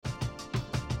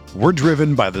We're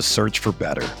driven by the search for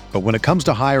better. But when it comes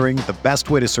to hiring, the best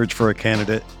way to search for a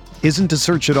candidate isn't to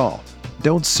search at all.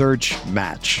 Don't search,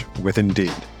 match with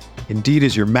Indeed. Indeed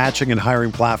is your matching and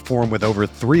hiring platform with over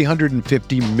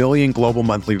 350 million global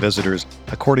monthly visitors,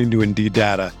 according to Indeed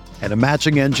data, and a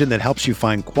matching engine that helps you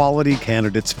find quality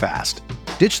candidates fast.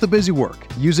 Ditch the busy work.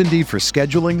 Use Indeed for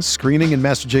scheduling, screening, and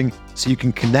messaging so you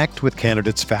can connect with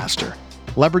candidates faster.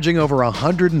 Leveraging over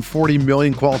 140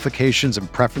 million qualifications and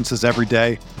preferences every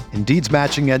day, Indeed's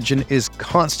matching engine is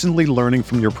constantly learning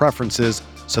from your preferences,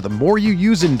 so the more you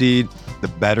use Indeed, the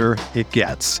better it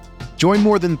gets. Join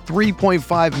more than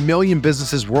 3.5 million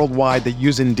businesses worldwide that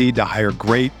use Indeed to hire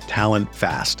great talent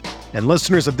fast. And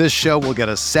listeners of this show will get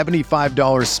a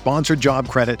 $75 sponsored job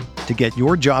credit to get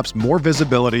your jobs more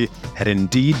visibility at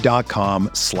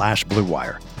Indeed.com/Blue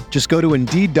Wire. Just go to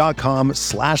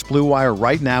Indeed.com/Blue Wire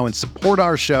right now and support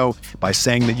our show by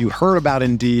saying that you heard about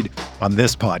Indeed on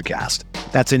this podcast.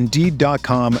 That's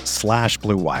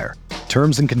Indeed.com/Blue Wire.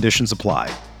 Terms and conditions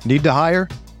apply. Need to hire?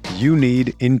 You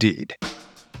need Indeed.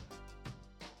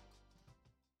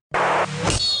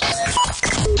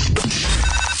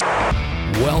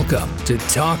 Welcome to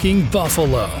Talking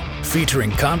Buffalo,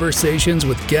 featuring conversations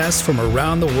with guests from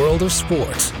around the world of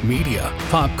sports, media,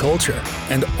 pop culture,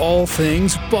 and all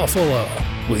things Buffalo,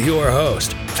 with your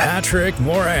host, Patrick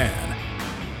Moran.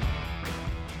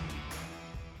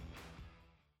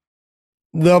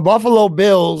 The Buffalo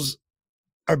Bills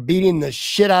are beating the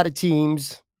shit out of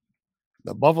teams.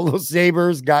 The Buffalo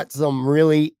Sabres got some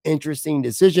really interesting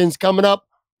decisions coming up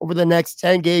over the next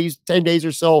 10 days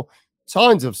or so.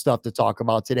 Tons of stuff to talk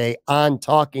about today on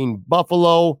Talking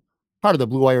Buffalo, part of the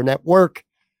Blue Wire Network.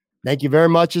 Thank you very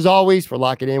much, as always, for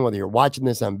locking in, whether you're watching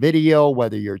this on video,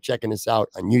 whether you're checking us out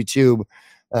on YouTube.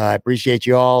 I appreciate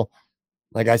you all.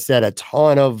 Like I said, a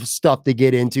ton of stuff to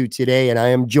get into today, and I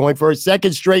am joined for a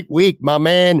second straight week. My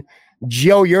man,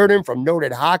 Joe Yerdon from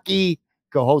Noted Hockey,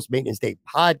 co-host Maintenance Day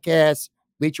Podcast,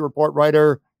 Bleacher Report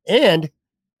writer, and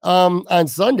on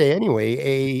Sunday, anyway,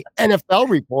 a NFL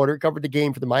reporter covered the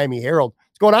game for the Miami Herald.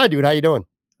 What's going on, dude? How you doing?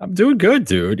 I'm doing good,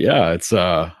 dude. Yeah, it's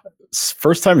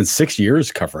first time in 6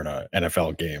 years covering an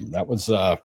NFL game. That was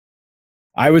I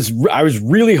was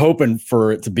really hoping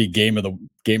for it to be game of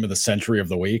the century of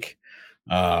the week,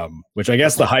 which I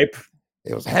guess the hype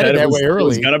it was headed that way early. It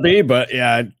was gonna be, but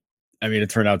yeah, I mean,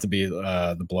 it turned out to be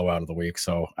the blowout of the week.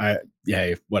 So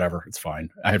hey, whatever, it's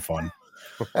fine. I had fun.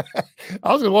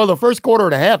 I was the first quarter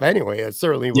and a half anyway. It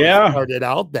certainly started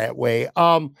out that way.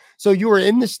 So you were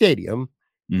in the stadium,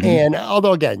 and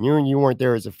although again you weren't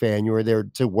there as a fan, you were there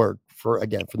to work for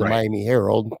the Miami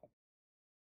Herald.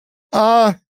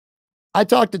 I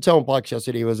talked to Tone Puck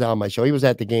yesterday. He was on my show. He was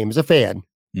at the game as a fan,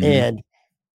 and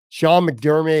Sean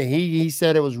McDermott. He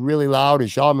said it was really loud,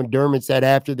 and Sean McDermott said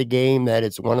after the game that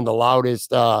it's one of the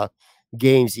loudest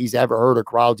games he's ever heard, or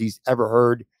crowds he's ever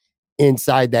heard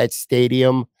inside that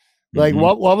stadium. Like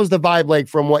what was the vibe like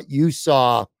from what you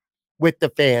saw with the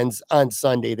fans on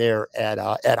Sunday there at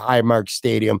Highmark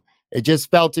Stadium? It just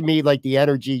felt to me like the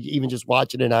energy, even just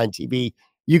watching it on TV,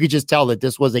 you could just tell that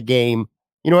this was a game.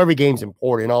 You know, every game's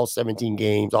important, all 17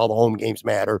 games, all the home games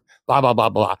matter, blah, blah, blah,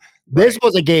 blah. This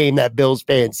was a game that Bills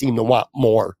fans seem to want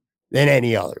more than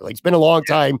any other. Like, it's been a long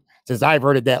time since I've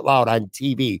heard it that loud on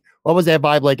TV. What was that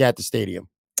vibe like at the stadium?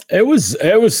 It was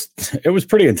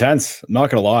pretty intense. I'm not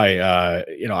gonna lie.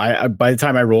 I by the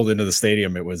time I rolled into the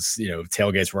stadium, it was,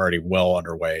 tailgates were already well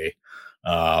underway.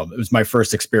 It was my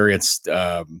first experience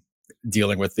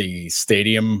dealing with the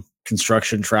stadium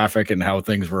construction traffic and how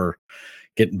things were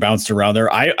getting bounced around there.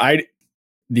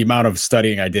 The amount of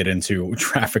studying I did into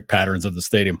traffic patterns of the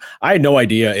stadium, I had no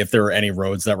idea if there were any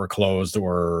roads that were closed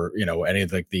or, any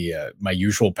of the my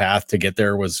usual path to get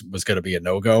there was going to be a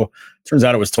no-go. Turns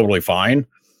out it was totally fine.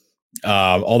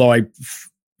 Although I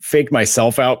faked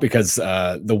myself out because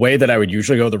the way that I would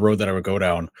usually go, the road that I would go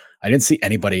down, I didn't see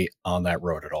anybody on that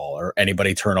road at all or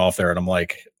anybody turn off there. And I'm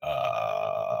like,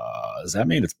 does that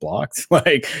mean it's blocked?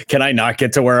 Like, can I not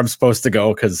get to where I'm supposed to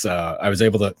go? Because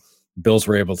Bills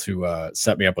were able to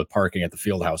set me up with parking at the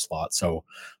Fieldhouse lot. So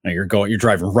you're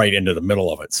driving right into the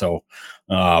middle of it. So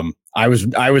I was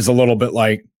a little bit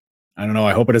like, I don't know,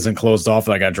 I hope it isn't closed off.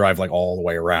 I got to drive like all the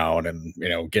way around and,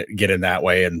 get in that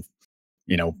way and,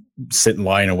 sit in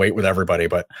line and wait with everybody.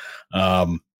 But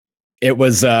it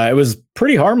was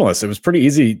pretty harmless. It was pretty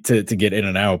easy to get in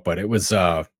and out, but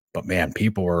but man,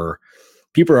 people were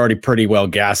already pretty well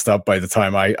gassed up by the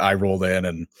time I rolled in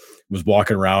and was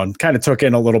walking around, kind of took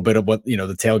in a little bit of what, the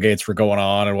tailgates were going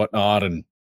on and whatnot. And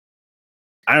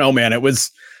I don't know, man,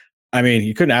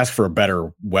 you couldn't ask for a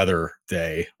better weather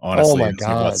day, honestly. Oh my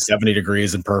God. 70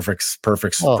 degrees and perfect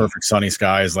sunny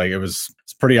skies. Like it's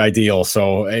pretty ideal.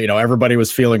 So, everybody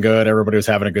was feeling good. Everybody was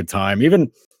having a good time. Even,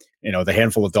 the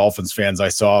handful of Dolphins fans I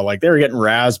saw, like they were getting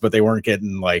razzed, but they weren't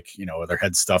getting like, their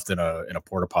head stuffed in a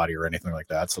porta potty or anything like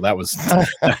that. So that was,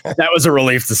 that was a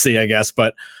relief to see, I guess.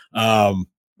 But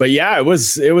yeah, it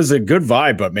was a good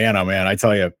vibe, but man, oh man, I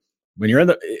tell you, when you're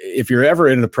if you're ever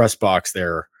in the press box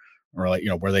there, or like,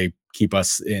 where they keep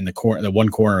us in the one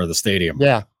corner of the stadium.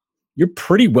 Yeah. You're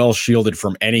pretty well shielded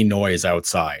from any noise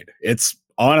outside. It's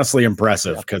honestly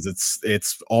impressive because it's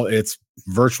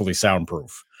virtually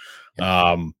soundproof.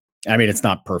 I mean, it's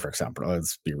not perfect soundproof.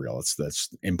 Let's be real. That's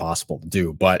impossible to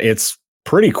do, but it's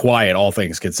pretty quiet, all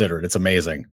things considered. It's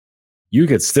amazing. You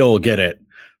could still get it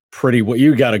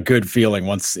you got a good feeling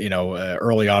once,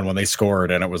 early on when they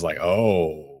scored, and it was like,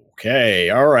 oh, okay,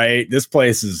 all right. This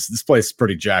place is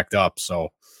pretty jacked up. So,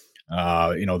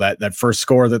 that first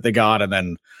score that they got, and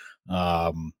then,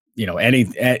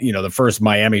 the first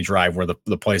Miami drive where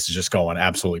the place is just going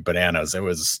absolutely bananas. It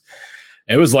was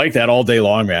like that all day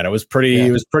long, man. It was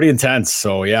pretty intense.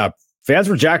 So yeah, fans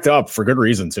were jacked up for good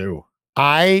reason too.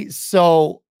 I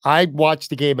watched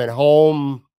the game at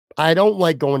home. I don't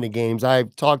like going to games.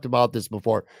 I've talked about this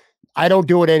before. I don't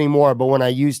do it anymore, but when I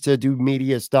used to do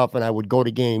media stuff and I would go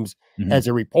to games as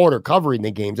a reporter covering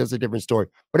the games, that's a different story.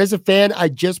 But as a fan, I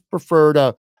just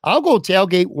prefer I'll go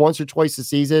tailgate once or twice a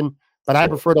season, but I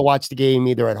prefer to watch the game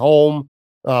either at home,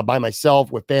 by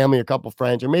myself, with family, a couple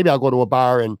friends, or maybe I'll go to a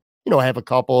bar and, have a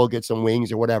couple, get some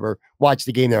wings or whatever, watch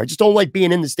the game there. I just don't like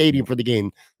being in the stadium for the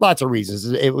game. Lots of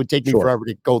reasons. It would take me forever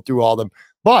to go through all of them.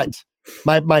 But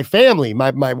my family,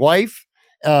 my wife,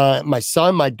 my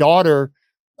son, my daughter,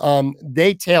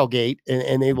 they tailgate,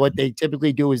 and what they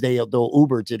typically do is they'll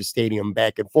Uber to the stadium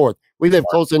back and forth. We live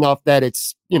close enough that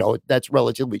it's, that's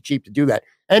relatively cheap to do that.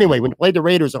 Anyway, when we played the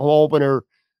Raiders, a home opener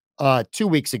 2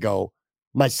 weeks ago,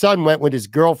 my son went with his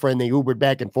girlfriend. They Ubered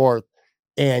back and forth,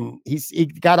 and he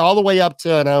got all the way up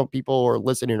to, I know people are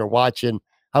listening or watching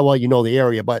how well you know the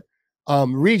area, but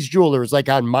Reed's Jewelers, like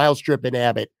on Mile Strip in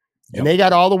Abbott, and they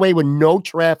got all the way with no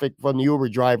traffic from the Uber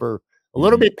driver, a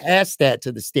little bit past that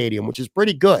to the stadium, which is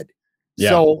pretty good. Yeah.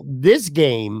 So this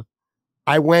game,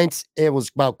 I went, it was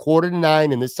about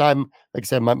 8:45, and this time, like I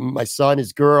said, my son,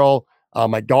 his girl,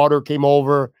 my daughter came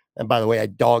over, and by the way, I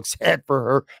dog sat for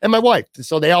her, and my wife.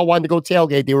 So they all wanted to go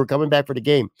tailgate. They were coming back for the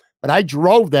game. But I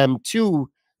drove them to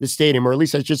the stadium, or at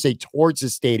least I should say towards the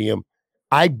stadium.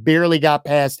 I barely got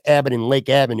past Abbott and Lake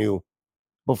Avenue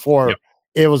before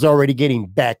it was already getting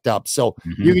backed up. So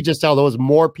you could just tell there was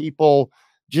more people,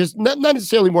 just not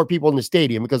necessarily more people in the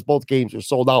stadium because both games were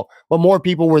sold out, but more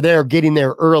people were there getting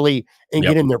there early and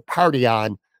getting their party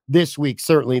on this week,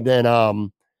 certainly than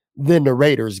the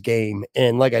Raiders game.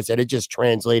 And like I said, it just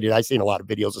translated. I seen a lot of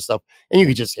videos and stuff, and you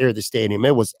could just hear the stadium.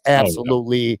 It was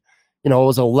absolutely, it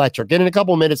was electric. And in a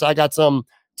couple of minutes, I got some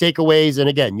takeaways. And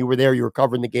again, you were there, you were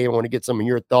covering the game. I want to get some of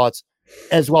your thoughts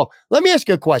as well. Let me ask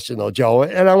you a question though, Joe,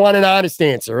 and I want an honest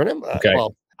answer. And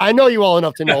well, I know you well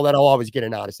enough to know that I'll always get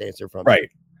an honest answer from you.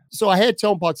 So I had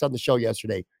Tone Pucks on the show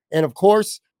yesterday. And of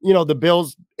course, the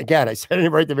Bills, again, I said it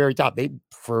right at the very top. They,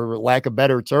 for lack of a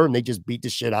better term, they just beat the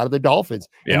shit out of the Dolphins.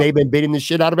 And they've been beating the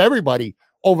shit out of everybody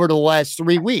over the last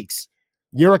 3 weeks.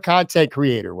 You're a content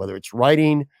creator, whether it's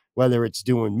writing, whether it's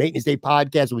doing Maintenance Day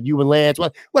podcasts with you and Lance,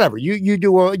 whatever you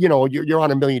do, you're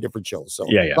on a million different shows. So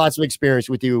lots of experience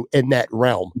with you in that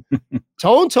realm.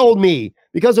 Tone told me,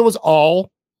 because it was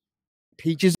all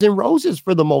peaches and roses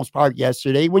for the most part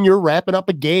yesterday, when you're wrapping up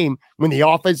a game, when the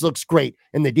offense looks great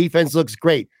and the defense looks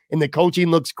great and the coaching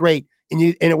looks great, and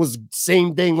it was the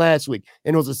same thing last week,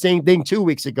 and it was the same thing 2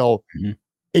 weeks ago.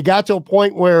 It got to a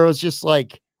point where it was just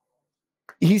like,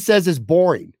 he says it's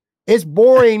boring. It's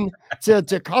boring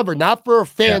to cover, not for a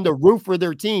fan to root for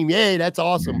their team. Yay, that's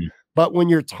awesome. But when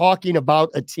you're talking about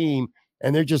a team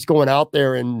and they're just going out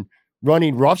there and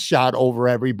running roughshod over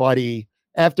everybody,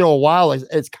 after a while,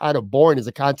 it's kind of boring. As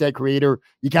a content creator,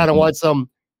 you kind of want some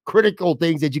critical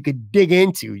things that you could dig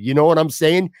into. You know what I'm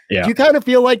saying? Do you kind of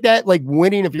feel like that, like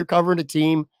winning, if you're covering a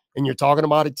team and you're talking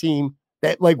about a team,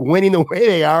 that like winning the way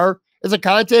they are as a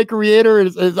content creator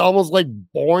is almost like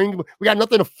boring? We got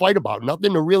nothing to fight about,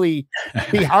 nothing to really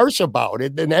be harsh about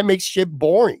it, and that makes shit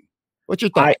boring. What's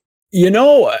your thought?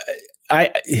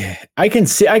 I can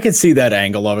see that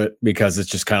angle of it, because it's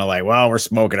just kind of like, well, we're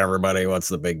smoking everybody. What's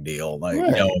the big deal? Like,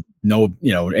 ain't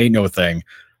no thing.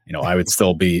 I would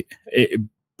still be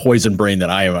poison brain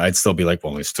that I am. I'd still be like,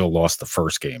 well, we still lost the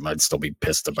first game. I'd still be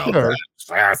pissed about that.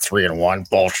 3-1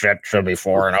 bullshit, should be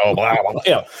 4-0. Blah, blah,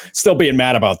 blah. Still being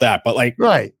mad about that. But like,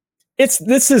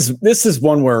 this is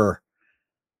one where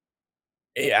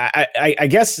I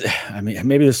guess, I mean,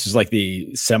 maybe this is like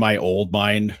the semi-old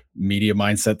media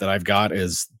mindset that I've got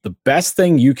is the best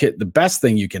thing you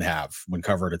can have when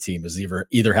covering a team is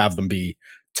either have them be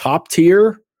top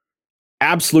tier,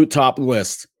 absolute top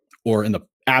list, or in the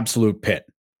absolute pit.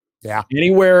 Yeah.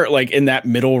 Anywhere like in that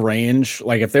middle range,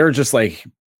 like if they're just like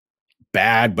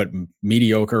bad but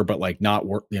mediocre, but like not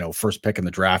first pick in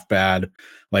the draft bad,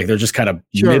 like they're just kind of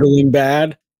middling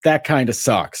bad, that kind of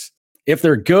sucks. If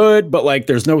they're good, but like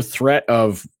there's no threat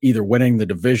of either winning the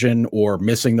division or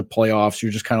missing the playoffs,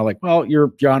 you're just kind of like, well,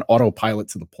 you're on autopilot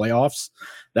to the playoffs,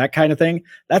 that kind of thing.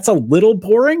 That's a little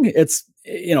boring. It's,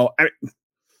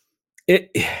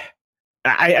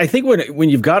 I think when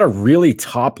you've got a really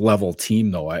top level team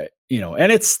though,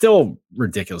 and it's still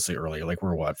ridiculously early. Like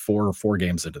we're four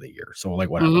games into the year. So like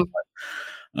whatever.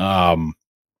 Mm-hmm.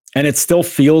 And it still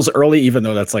feels early, even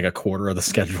though that's like a quarter of the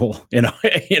schedule,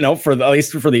 for at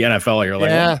least for the NFL, you're like,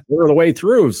 well, we're the way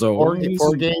through. So four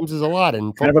games is a lot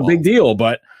in football. Kind of a big deal,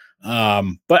 but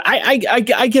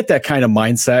I get that kind of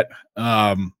mindset.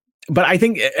 But I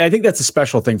think that's a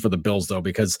special thing for the Bills though,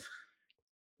 because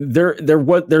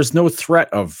there's no threat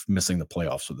of missing the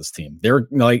playoffs with this team. They're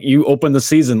like, you open the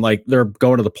season, like they're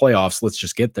going to the playoffs. Let's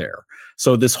just get there.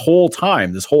 So this whole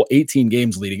 18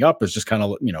 games leading up is just kind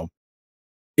of,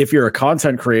 if you're a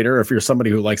content creator, if you're somebody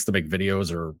who likes to make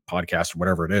videos or podcasts or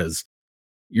whatever it is,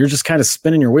 you're just kind of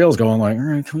spinning your wheels going like, all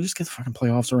right, can we just get the fucking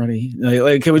playoffs already?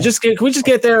 Like, can we just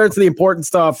get there? It's the important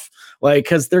stuff. Like,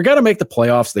 cause they're going to make the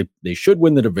playoffs. They should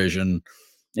win the division.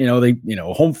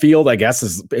 Home field, I guess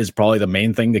is probably the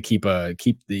main thing to keep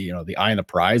the eye on the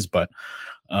prize. But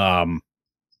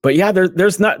yeah,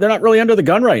 they're not really under the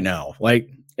gun right now. Like,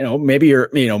 maybe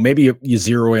you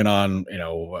zero in on,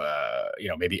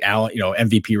 maybe Allen,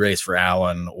 MVP race for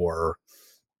Allen, or,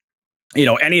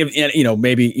 any of,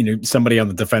 maybe, somebody on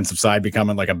the defensive side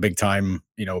becoming like a big time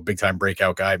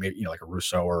breakout guy, maybe, like a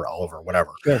Russo or Oliver, or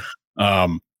whatever. Sure.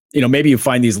 Maybe you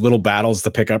find these little battles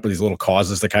to pick up, or these little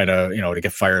causes to kind of, to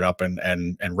get fired up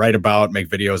and write about, make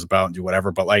videos about, and do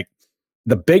whatever. But like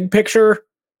the big picture,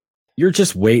 you're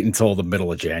just wait until the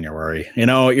middle of January,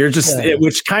 you're just,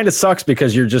 which kind of sucks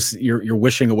because you're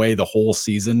wishing away the whole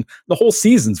season. The whole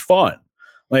season's fun.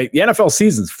 Like the NFL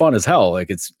season's fun as hell. Like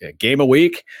it's a game a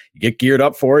week, you get geared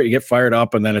up for it, you get fired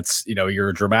up, and then it's,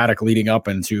 you're dramatic leading up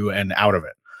into and out of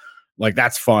it. Like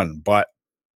that's fun. But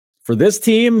for this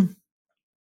team,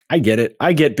 I get it.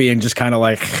 I get being just kind of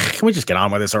like, can we just get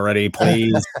on with this already,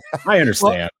 please? I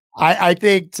understand. Well, I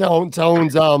think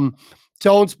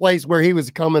Tone's place where he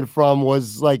was coming from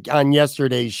was like on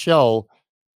yesterday's show.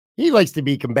 He likes to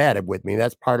be combative with me.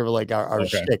 That's part of like our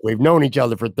shtick. We've known each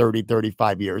other for 30,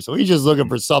 35 years. So he's just looking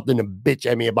for something to bitch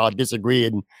at me about, disagree,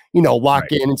 and, lock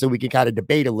in. And so we can kind of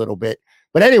debate a little bit.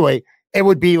 But anyway, it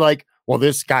would be like, well,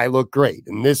 this guy looked great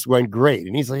and this went great.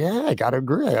 And he's like, yeah, I gotta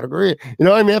agree. I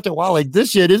mean, after a while, like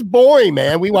this shit is boring,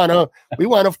 man. We want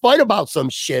to fight about some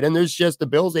shit. And there's just the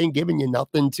Bills ain't giving you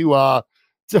nothing to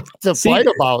fight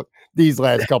about these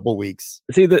last couple weeks.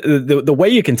 See, the way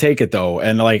you can take it though,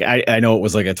 and like I know it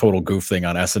was like a total goof thing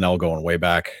on SNL going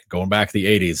back to the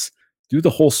 80s. Do the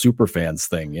whole super fans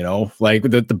thing, like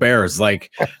the Bears,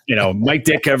 like, Mike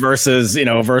Ditka versus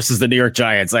the New York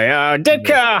Giants. Like Ditka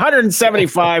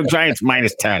 175, Giants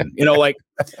 -10. Like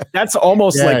that's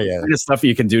almost the kind of stuff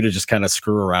you can do to just kind of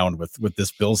screw around with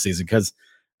this Bills season, because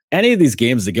any of these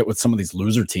games to get with some of these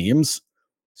loser teams,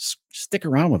 stick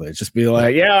around with it. Just be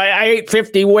like, I ate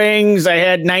 50 wings, I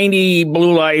had 90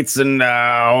 blue lights, and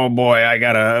oh boy, I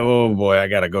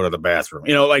gotta go to the bathroom.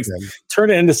 Turn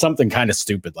it into something kind of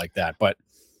stupid like that. But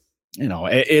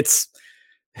it's,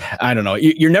 I don't know.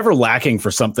 You're never lacking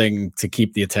for something to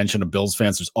keep the attention of Bills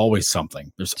fans. There's always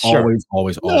something. There's always.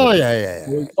 Oh yeah.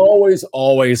 There's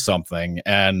always something,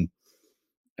 and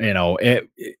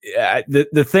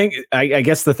the thing. I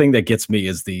guess the thing that gets me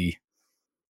is the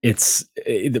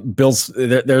Bills.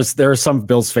 There are some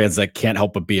Bills fans that can't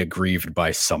help but be aggrieved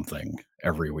by something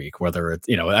every week, whether it's,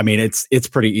 it's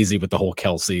pretty easy with the whole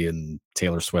Kelsey and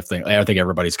Taylor Swift thing. I think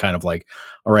everybody's kind of like,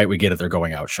 all right, we get it. They're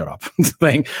going out. Shut up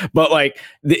thing. But like,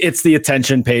 it's the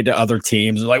attention paid to other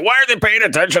teams. Like, why are they paying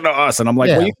attention to us? And I'm like,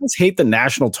 well, you guys hate the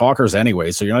national talkers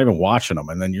anyway. So you're not even watching them.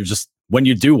 And then you're just, when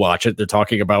you do watch it, they're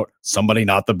talking about somebody,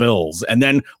 not the Bills. And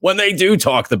then when they do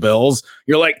talk the Bills,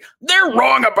 you're like, they're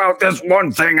wrong about this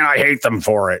one thing, and I hate them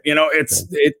for it.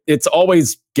 It's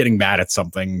always getting mad at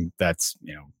something that's,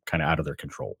 kind of out of their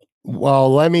control.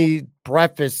 Well, let me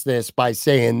preface this by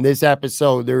saying this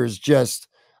episode, there's just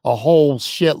a whole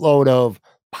shitload of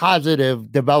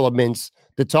positive developments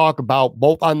to talk about,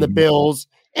 both on the Bills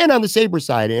and on the Sabres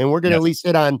side. And we're going to at least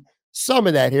hit on some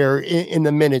of that here in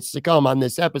the minutes to come on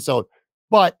this episode.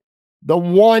 But the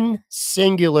one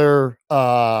singular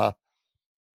dark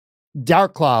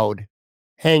cloud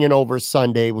hanging over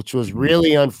Sunday, which was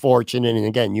really unfortunate. And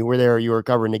again, you were there, you were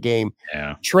covering the game.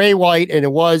 Yeah. Trey White, and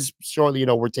it was shortly,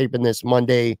 we're taping this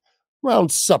Monday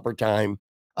around supper time.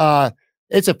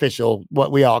 It's official,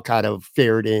 what we all kind of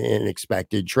feared and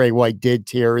expected. Trey White did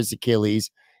tear his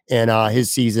Achilles, and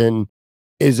his season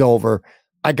is over.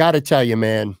 I got to tell you,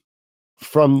 man,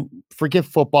 forget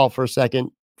football for a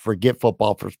second,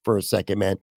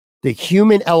 man. The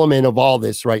human element of all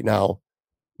this right now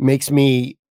makes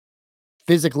me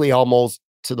physically almost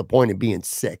to the point of being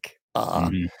sick.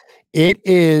 The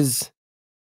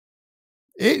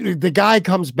guy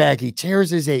comes back, he tears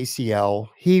his ACL,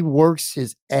 he works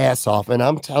his ass off. And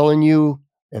I'm telling you,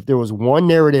 if there was one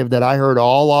narrative that I heard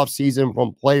all off season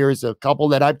from players, a couple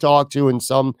that I've talked to, and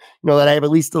some, that I have at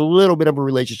least a little bit of a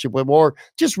relationship with, or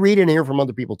just reading and hear from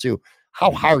other people too,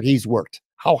 how hard he worked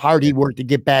to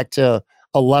get back to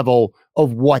a level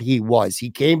of what he was.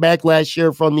 He came back last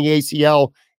year from the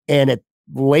ACL, and at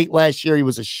late last year, he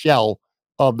was a shell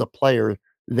of the player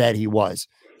that he was.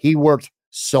 He worked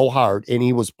so hard, and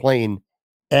he was playing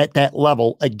at that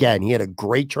level again. He had a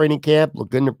great training camp,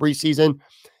 looked good in the preseason,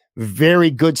 very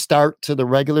good start to the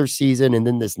regular season, and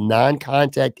then this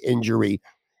non-contact injury.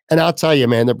 And I'll tell you,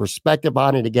 man, the perspective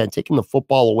on it, again, taking the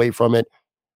football away from it,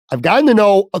 I've gotten to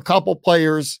know a couple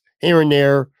players here and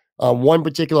there. One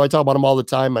particular, I talk about him all the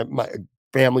time, my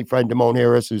family friend, Damone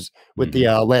Harris, who's with the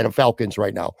Atlanta Falcons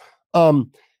right now.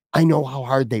 I know how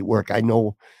hard they work. I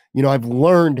know, I've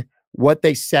learned what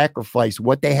they sacrifice,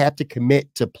 what they have to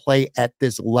commit to play at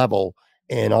this level,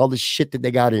 and all the shit that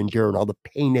they got to endure, and all the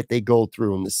pain that they go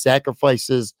through, and the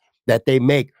sacrifices that they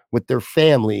make with their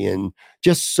family, and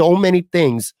just so many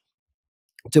things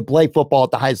to play football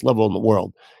at the highest level in the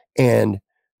world. And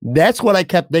that's what I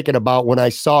kept thinking about when I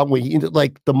saw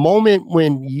like the moment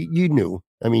when you knew.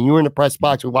 I mean, you were in the press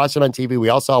box, we watched it on TV,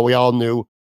 we all knew.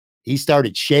 He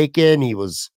started shaking, he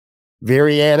was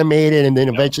very animated, and then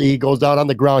eventually he goes down on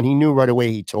the ground. He knew right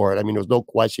away he tore it. I mean, there was no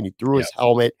question. He threw his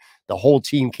helmet. The whole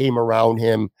team came around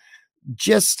him.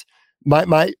 Just my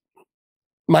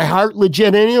heart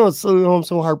legit. And I'm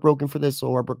so heartbroken for this.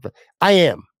 I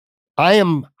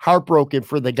am heartbroken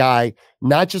for the guy,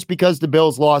 not just because the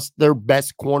Bills lost their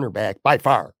best cornerback by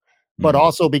far, but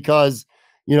also because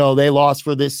they lost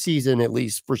for this season, at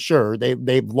least for sure.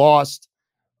 They've lost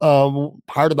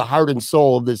part of the heart and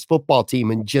soul of this football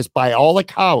team. And just by all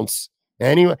accounts,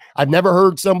 anyway, I've never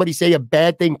heard somebody say a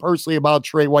bad thing personally about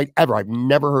Trey White ever. I've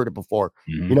never heard it before.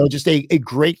 Just a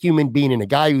great human being, and a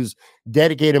guy who's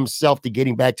dedicated himself to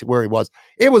getting back to where he was.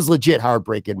 It was legit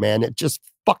heartbreaking, man. It just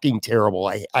fucking terrible.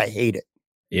 I hate it.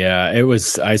 Yeah, it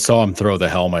was. I saw him throw the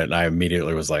helmet, and I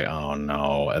immediately was like, "Oh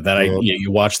no!" And then you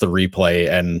watch the replay,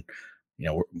 and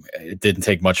it didn't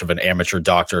take much of an amateur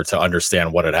doctor to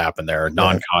understand what had happened there.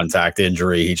 Non-contact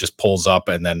injury. He just pulls up,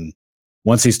 and then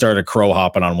once he started crow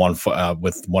hopping on one foot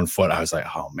with one foot, I was like,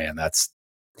 "Oh man, that's."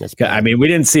 I mean, we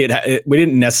didn't see it. We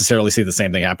didn't necessarily see the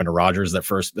same thing happen to Rodgers that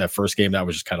first game. That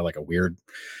was just kind of like a weird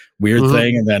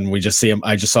thing. And then we just see him.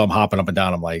 I just saw him hopping up and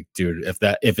down. I'm like, dude,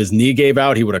 if his knee gave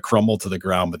out, he would have crumbled to the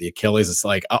ground. But the Achilles, it's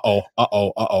like,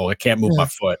 I can't move my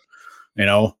foot.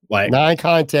 Like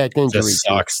non-contact injury. Just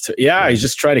sucks. He's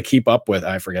just trying to keep up with.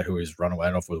 I forget who he's running with. I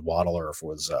don't know if it was Waddle or if it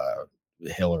was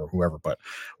Hill or whoever,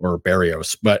 or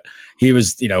Barrios. But he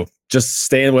was, just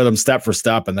staying with him step for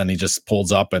step, and then he just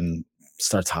pulls up and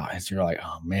starts high. So you're like,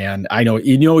 oh man, I know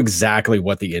exactly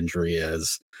what the injury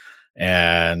is.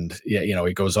 And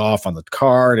he goes off on the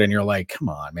card, and you're like, come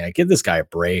on, man, give this guy a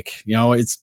break.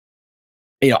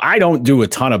 I don't do a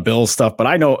ton of Bill stuff, but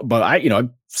I've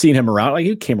seen him around. Like,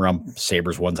 he came around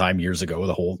Sabres one time years ago,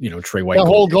 the whole, Trey White, the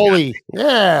whole goalie.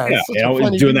 Yeah.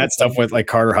 Doing that stuff with like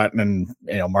Carter Hutton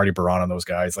and Marty Baron and those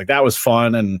guys. Like, that was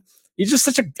fun. And he's just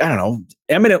such a,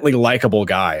 eminently likable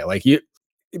guy. Like,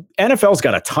 NFL's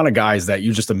got a ton of guys that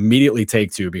you just immediately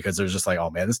take to because they're just like, oh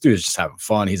man, this dude is just having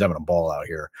fun. He's having a ball out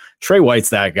here. Trey White's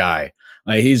that guy.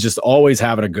 Like, he's just always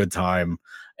having a good time,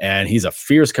 and he's a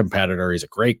fierce competitor. He's a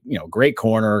great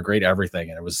corner, great everything.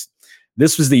 And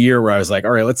this was the year where I was like,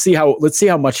 all right, let's see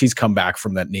how much he's come back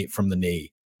from the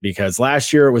knee, because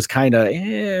last year it was kind of,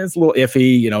 it's a little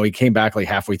iffy. He came back like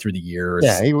halfway through the year.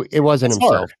 It wasn't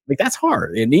himself. Hard. Like, that's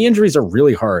hard. And knee injuries are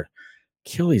really hard.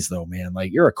 Achilles, though, man,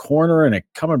 like, you're a corner and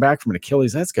coming back from an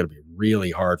Achilles, that's going to be really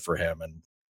hard for him. And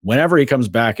whenever he comes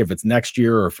back, if it's next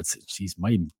year or if he's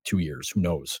might be 2 years, who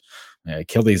knows?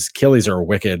 Achilles are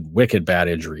wicked bad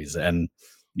injuries. And,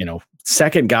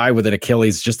 second guy with an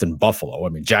Achilles just in Buffalo. I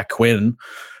mean, Jack Quinn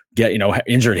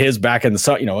injured his back in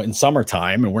the in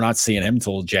summertime, and we're not seeing him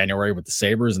until January with the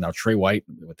Sabres, and now Trey White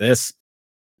with this.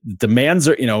 demands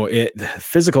are,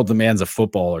 physical demands of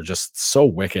football are just so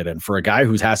wicked. And for a guy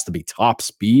who has to be top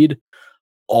speed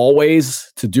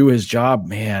always to do his job,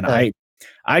 man,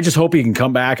 I just hope he can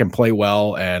come back and play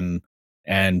well and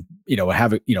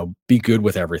have it, be good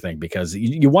with everything, because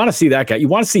you want to see that guy. You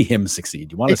want to see him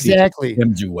succeed. You want to see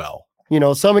him do well.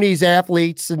 Some of these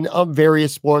athletes in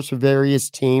various sports for various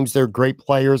teams, they're great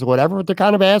players or whatever, but they're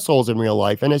kind of assholes in real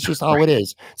life. And it's just how it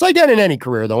is. It's like that in any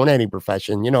career, though, in any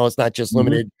profession. It's not just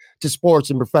limited to sports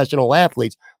and professional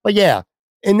athletes. But yeah,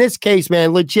 in this case,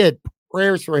 man, legit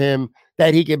prayers for him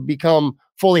that he can become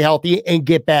fully healthy and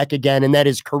get back again, and that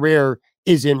his career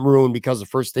isn't ruined because of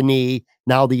first the knee,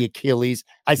 now the Achilles.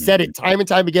 I said it time and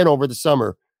time again over the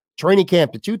summer. Training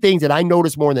camp, the two things that I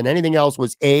noticed more than anything else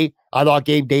was I thought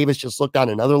Gabe Davis just looked on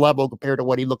another level compared to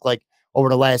what he looked like over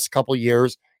the last couple of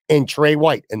years, and Trey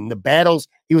White and the battles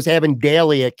he was having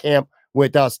daily at camp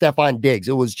with Stephon Diggs.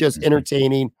 It was just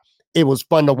entertaining. It was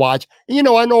fun to watch. And,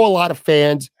 I know a lot of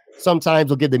fans sometimes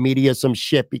will give the media some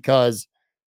shit because,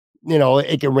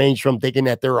 it can range from thinking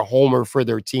that they're a homer for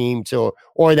their team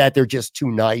or that they're just too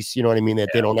nice. You know what I mean? That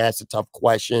they don't ask the tough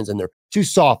questions and they're too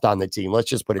soft on the team. Let's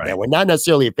just put it that way. Not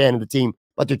necessarily a fan of the team,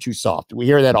 but they're too soft. We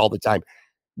hear that all the time.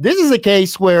 This is a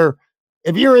case where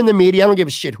if you're in the media, I don't give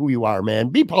a shit who you are, man.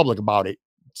 Be public about it.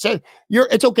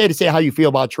 It's okay to say how you feel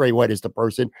about Trey White as the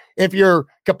person. If you're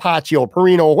Capaccio,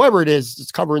 Perino, whoever it is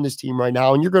that's covering this team right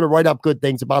now, and you're going to write up good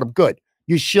things about him, good.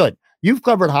 You should. You've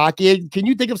covered hockey. Can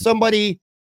you think of somebody,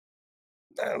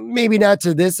 maybe not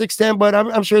to this extent, but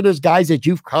I'm sure there's guys that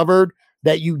you've covered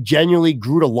that you genuinely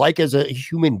grew to like as a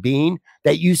human being,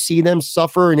 that you see them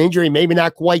suffer an injury, maybe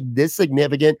not quite this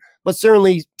significant, but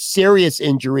certainly serious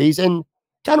injuries, and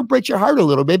kind of breaks your heart a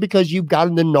little bit because you've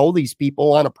gotten to know these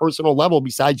people on a personal level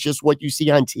besides just what you see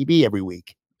on TV every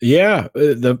week. Yeah.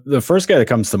 The first guy that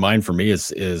comes to mind for me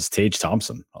is Tage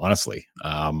Thompson, honestly.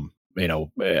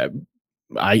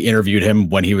 I interviewed him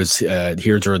when he was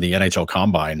here during the NHL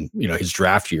Combine, his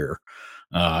draft year,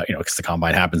 because the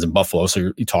Combine happens in Buffalo. So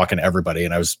you're talking to everybody.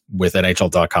 And I was with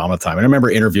NHL.com at the time. And I remember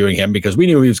interviewing him because we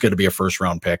knew he was going to be a first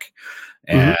round pick.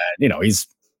 And, he's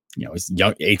a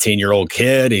young 18-year-old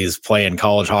kid. He's playing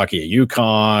college hockey at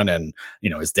UConn. And,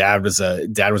 his dad was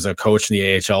a coach in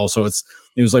the AHL. So it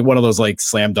was like one of those like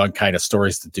slam dunk kind of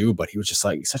stories to do. But he was just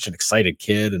like such an excited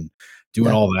kid and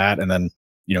doing all that. And then,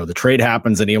 the trade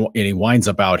happens and he winds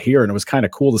up out here, and it was kind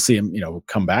of cool to see him,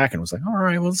 come back, and it was like, all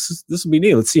right, well, this will be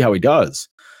neat. Let's see how he does.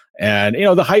 And,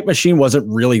 the hype machine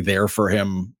wasn't really there for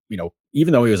him.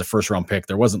 Even though he was a first round pick,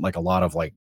 there wasn't like a lot of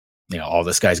like,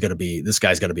 this guy's going to be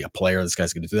a player. This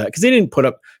guy's going to do that. Cause he didn't put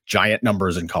up giant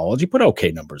numbers in college. He put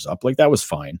okay numbers up. Like that was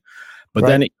fine. But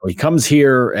then he comes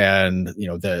here and,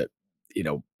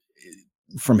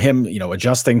 from him,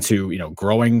 adjusting to,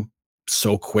 growing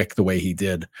so quick the way he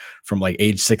did from like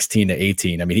age 16 to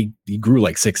 18. I mean, he grew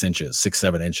like 7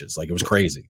 inches. Like it was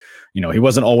crazy. He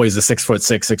wasn't always a 6'6",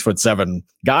 6'7"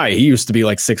 guy. He used to be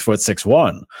like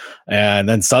 6'1". And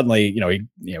then suddenly,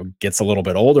 he gets a little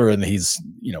bit older and he's,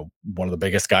 one of the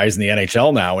biggest guys in the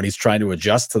NHL now. And he's trying to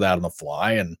adjust to that on the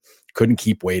fly and couldn't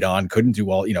keep weight on, couldn't do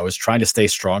well, is trying to stay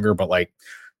stronger, but like,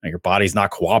 your body's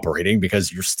not cooperating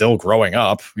because you're still growing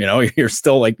up, you're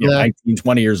still like 19,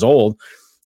 20 years old.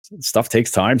 Stuff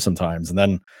takes time sometimes. And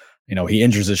then, he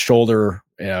injures his shoulder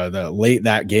late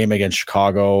that game against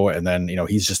Chicago. And then,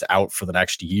 he's just out for the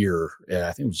next year.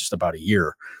 I think it was just about a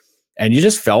year. And you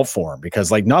just felt for him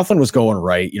because like nothing was going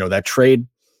right. That trade,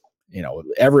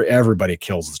 everybody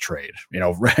kills the trade,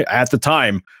 at the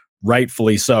time,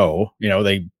 rightfully so.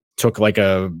 They took like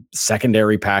a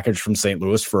secondary package from St.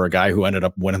 Louis for a guy who ended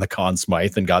up winning the Conn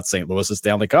Smythe and got St. Louis a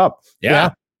Stanley Cup.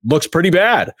 Yeah. Looks pretty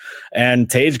bad. And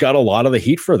Tage got a lot of the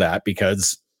heat for that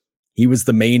because he was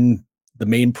the main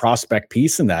prospect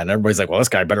piece in that. And everybody's like, well, this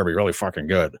guy better be really fucking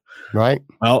good. Right.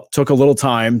 Well, took a little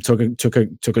time, took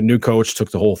a new coach,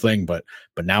 took the whole thing, but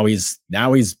now he's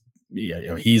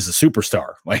he's a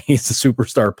superstar. Like he's a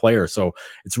superstar player. So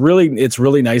it's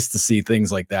really nice to see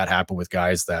things like that happen with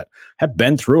guys that have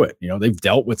been through it. They've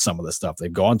dealt with some of the stuff.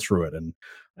 They've gone through it. And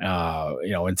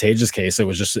in Tage's case, it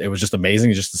was just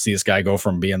amazing just to see this guy go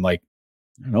from being like,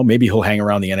 maybe he'll hang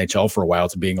around the NHL for a while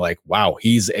to being like, wow,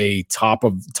 he's a top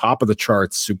of the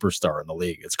charts superstar in the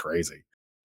league. It's crazy.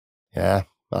 Yeah.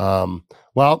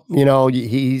 Well,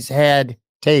 he's had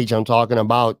Tage, I'm talking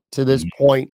about, to this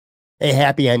point, a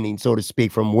happy ending, so to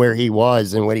speak, from where he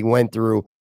was and what he went through.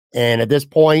 And at this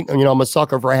point, I'm a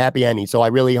sucker for a happy ending. So I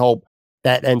really hope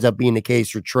that ends up being the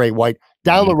case for Trey White.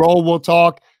 Down the road, we'll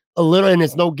talk a little, and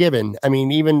it's no given. I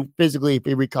mean, even physically, if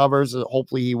he recovers,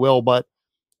 hopefully he will.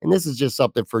 And this is just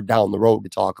something for down the road to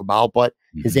talk about. But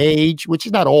his age, which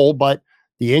is not old, but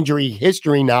the injury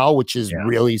history now, which is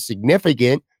really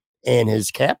significant, and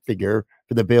his cap figure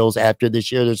for the Bills after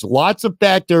this year. There's lots of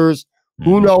factors.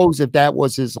 Who knows if that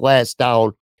was his last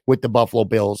down with the Buffalo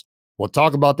Bills? We'll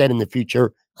talk about that in the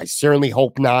future. I certainly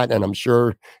hope not, and I'm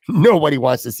sure nobody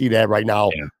wants to see that right now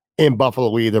in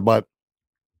Buffalo either, but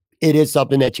it is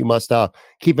something that you must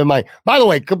keep in mind. By the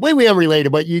way, completely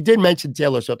unrelated, but you did mention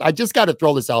Taylor Swift. I just got to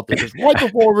throw this out there. Because right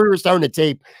before we were starting to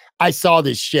tape, I saw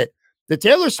this shit. The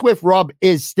Taylor Swift rub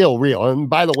is still real. And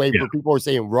by the way, for people who are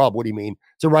saying rub, what do you mean?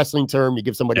 It's a wrestling term. You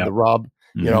give somebody the rub,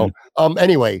 you know.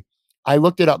 Anyway, I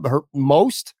looked it up. Her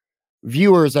most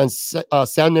viewers on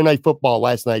Sunday Night Football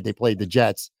last night, they played the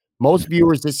Jets. Most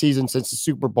viewers this season since the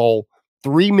Super Bowl,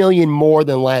 3 million more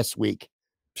than last week.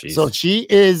 Jeez. So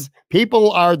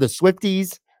people are the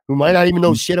Swifties who might not even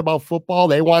know shit about football.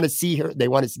 They want to see her. They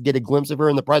want to get a glimpse of her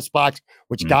in the press box,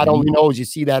 which God only knows you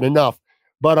see that enough.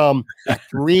 But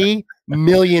 3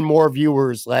 million more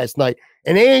viewers last night.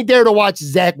 And they ain't there to watch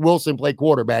Zach Wilson play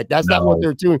quarterback. That's not what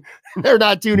they're tuning. They're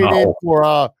not tuning in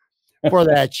for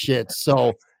that shit.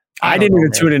 So I didn't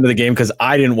even tune into the game because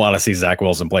I didn't want to see Zach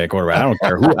Wilson play a quarterback. I don't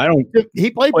care who. He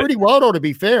played pretty well, though, to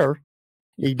be fair.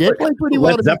 He did play pretty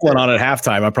well. Zeppelin on at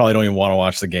halftime. I probably don't even want to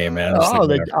watch the game, man.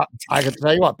 I can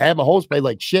tell you what, Pat Mahomes played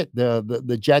like shit.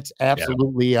 The Jets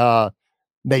absolutely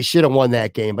they should have won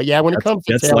that game. But when it comes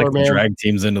to Taylor, like, man, drag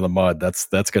teams into the mud. That's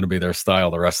going to be their style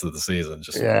the rest of the season.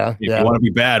 Just if you want to be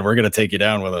bad, we're going to take you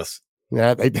down with us.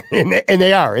 Yeah,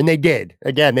 they are, and they did.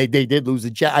 Again, they did lose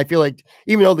the Jets. I feel like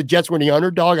even though the Jets were the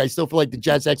underdog, I still feel like the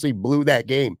Jets actually blew that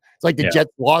game. It's like the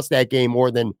Jets lost that game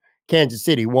more than Kansas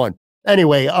City won.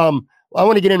 Anyway, I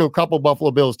want to get into a couple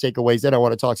Buffalo Bills takeaways. Then I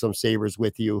want to talk some Sabres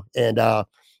with you. And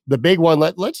the big one,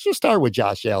 let's just start with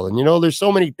Josh Allen. You know, there's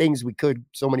so many places we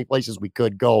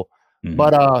could go.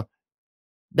 But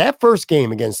that first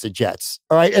game against the Jets,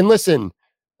 all right, and listen,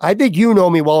 I think you know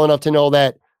me well enough to know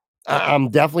that I'm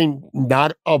definitely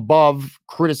not above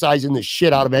criticizing the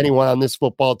shit out of anyone on this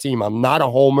football team. I'm not a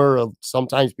homer.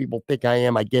 Sometimes people think I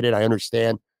am. I get it. I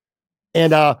understand.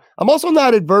 And I'm also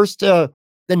not adverse to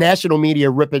the national media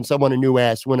ripping someone a new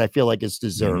ass when I feel like it's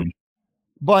deserved.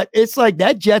 But it's like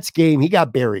that Jets game, he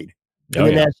got buried in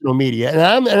the national media.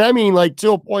 And I mean, like,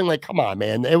 to a point, like, come on,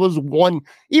 man. It was one,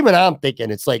 even I'm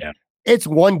thinking it's like, it's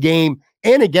one game,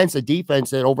 and against a defense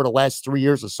that over the last 3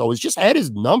 years or so has just had his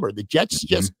number. The Jets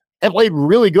just have played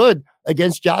really good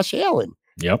against Josh Allen.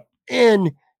 Yep.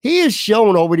 And he has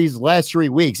shown over these last 3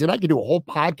 weeks, and I could do a whole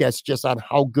podcast just on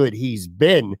how good he's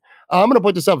been. I'm going to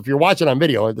put this up. If you're watching on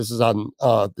video, this is on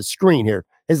the screen here.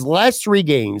 His last 3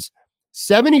 games,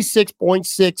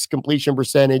 76.6 completion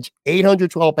percentage,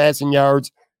 812 passing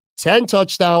yards, 10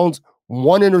 touchdowns,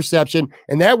 1 interception.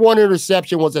 And that 1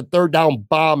 interception was a third down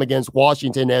bomb against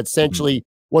Washington that essentially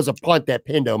was a punt that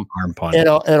pinned him. Arm punt. And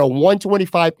a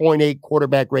 125.8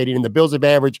 quarterback rating. And the Bills have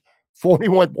averaged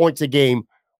 41 points a game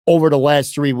over the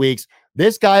last 3 weeks.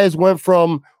 This guy has went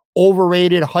from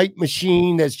overrated hype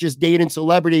machine that's just dating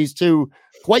celebrities to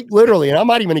quite literally, and I'm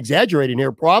not even exaggerating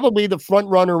here, probably the front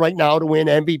runner right now to win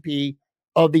MVP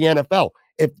of the NFL.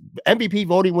 If MVP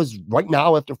voting was right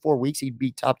now after 4 weeks, he'd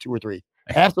be top 2 or 3.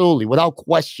 Absolutely, without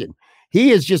question. He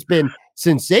has just been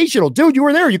sensational. Dude, you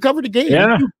were there. You covered the game.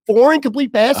 Yeah. 4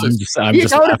 incomplete passes. I'm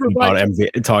just laughing about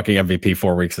talking MVP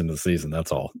 4 weeks into the season.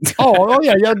 That's all.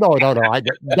 Yeah. No.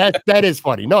 That is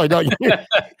funny. No,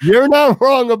 you're not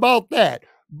wrong about that.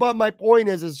 But my point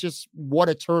is just what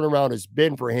a turnaround has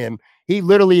been for him. He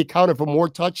literally accounted for more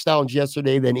touchdowns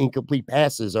yesterday than incomplete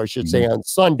passes, or I should say on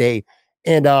Sunday.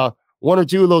 And 1 or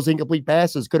 2 of those incomplete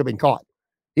passes could have been caught.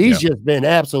 He's just been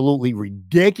absolutely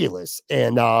ridiculous.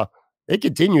 And it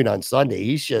continued on Sunday.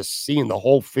 He's just seeing the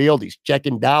whole field. He's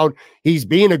checking down. He's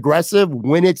being aggressive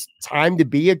when it's time to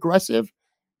be aggressive.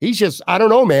 He's just, I don't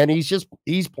know, man.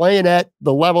 He's playing at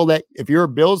the level that if you're a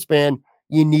Bills fan,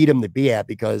 you need him to be at,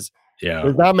 because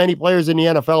there's not many players in the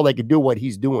NFL that could do what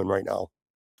he's doing right now.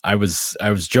 I was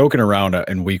joking around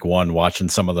in week 1 watching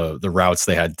some of the routes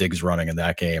they had Diggs running in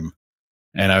that game.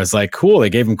 And I was like, cool, they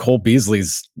gave him Cole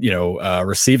Beasley's,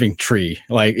 receiving tree.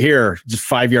 Like, here, just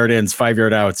 5-yard ins,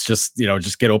 5-yard outs, just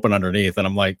get open underneath. And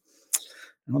I'm like,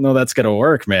 I don't know that's going to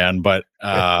work, man. But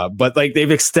like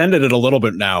they've extended it a little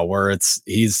bit now where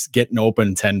he's getting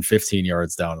open 10, 15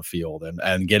 yards down the field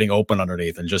and getting open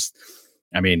underneath. And just,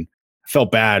 I mean,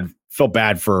 felt bad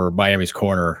for Miami's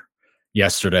corner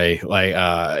yesterday. Like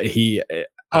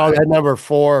that number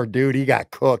 4, dude, he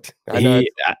got cooked.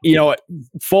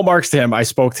 Full marks to him. I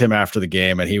spoke to him after the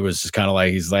game, and he was just kind of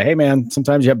like, he's like, hey man,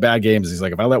 sometimes you have bad games. He's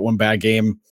like, if I let one bad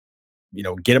game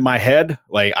get in my head,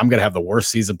 like I'm going to have the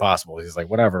worst season possible. He's like,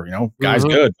 whatever, guy's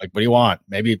good. Like, what do you want?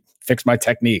 Maybe fix my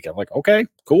technique. I'm like, okay,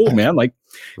 cool, man. Like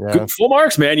good, full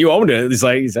marks, man. You owned it. He's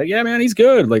like, yeah, man, he's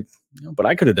good. Like, but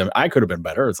I could have been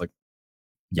better. It's like,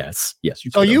 yes.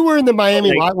 So you were in the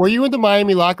Miami, were you in the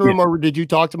Miami locker room or did you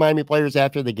talk to Miami players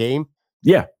after the game?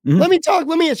 Yeah. Mm-hmm.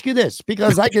 Let me ask you this,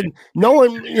 because I can,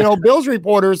 Bills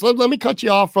reporters, let me cut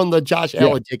you off from the Josh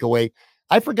Allen takeaway.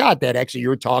 I forgot that actually you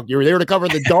were there to cover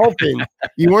the Dolphins.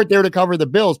 You weren't there to cover the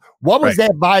Bills. What was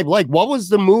that vibe like? What was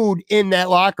the mood in that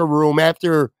locker room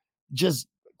after just,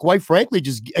 quite frankly,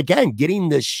 just again, getting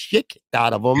the shit kicked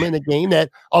out of them in a game that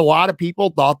a lot of people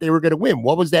thought they were going to win?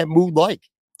 What was that mood like?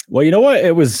 Well, you know what?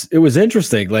 It was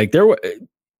interesting. Like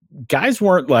guys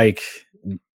weren't like,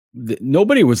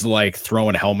 nobody was like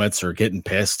throwing helmets or getting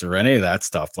pissed or any of that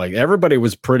stuff. Like everybody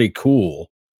was pretty cool.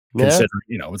 Considering,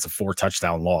 it's a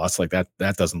 4-touchdown loss. Like that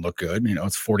doesn't look good.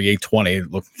 It's 48-20.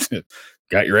 Look,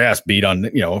 got your ass beat on,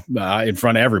 in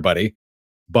front of everybody.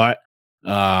 But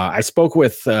I spoke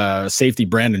with safety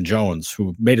Brandon Jones,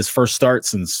 who made his first start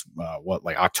since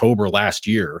October last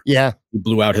year. Yeah. He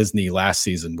blew out his knee last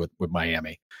season with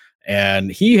Miami.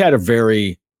 And he had a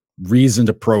very reasoned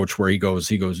approach where he goes,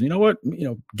 you know what,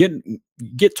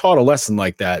 get taught a lesson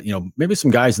like that. Maybe some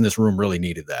guys in this room really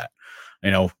needed that.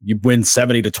 You win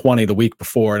 70-20 the week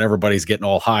before and everybody's getting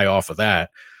all high off of that.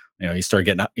 You start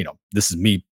getting, this is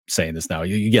me saying this now,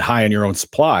 you get high on your own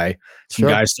supply. Some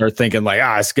guys start thinking like,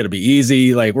 it's going to be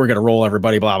easy. Like we're going to roll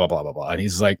everybody, blah, blah, blah, blah, blah. And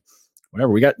he's like,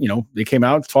 whatever, we got, they came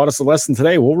out, taught us a lesson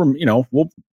today.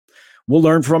 We'll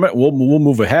learn from it. We'll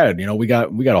move ahead. We got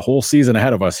a whole season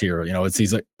ahead of us here.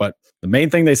 He's like, but the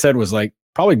main thing they said was like,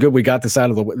 probably good we got this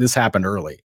out of the way. This happened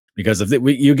early. Because if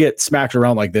you get smacked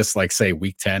around like this, like say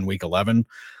week 10, week 11,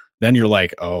 then you're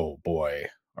like, oh boy,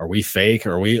 are we fake?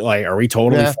 Are we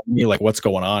totally funny? Like what's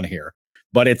going on here?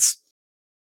 But it's,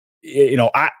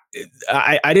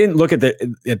 I didn't look at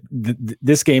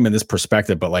this game in this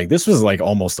perspective, but like this was like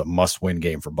almost a must-win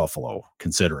game for Buffalo,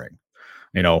 considering,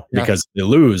 because they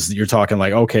lose, you're talking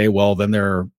like, okay, well then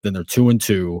they're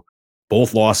 2-2.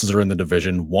 Both losses are in the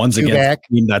division. One's against a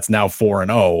team that's now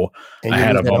 4-0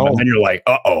 ahead of them. And then you're like,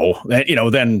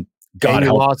 then God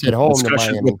help.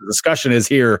 The discussion is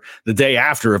here the day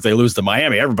after if they lose to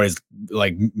Miami. Everybody's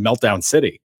like meltdown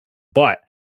city. But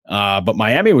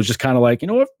Miami was just kind of like, you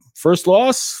know what? First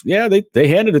loss. Yeah, they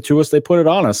handed it to us. They put it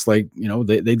on us. Like,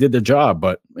 they did their job.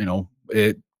 But,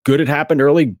 it happened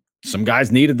early. Some guys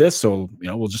needed this. So,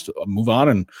 we'll just move on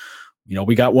and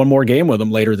we got one more game with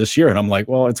them later this year. And I'm like,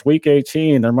 well, it's week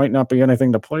 18. There might not be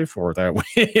anything to play for that way.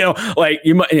 Like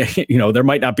you might, there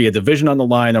might not be a division on the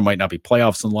line. There might not be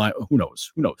playoffs on the line. Who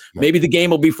knows? Maybe the game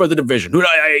will be for the division.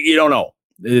 You don't know.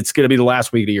 It's going to be the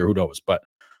last week of the year. Who knows? But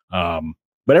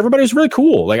everybody was really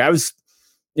cool. Like I was,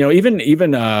 even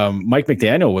Mike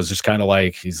McDaniel was just kind of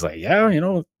like, he's like, yeah,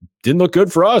 didn't look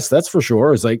good for us. That's for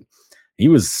sure. It's like, he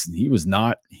was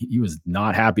not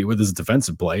happy with his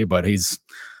defensive play, but he's,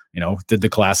 did the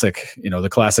classic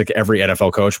every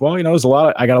NFL coach. Well, there's a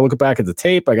lot I got to look back at the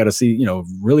tape. I got to see,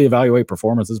 really evaluate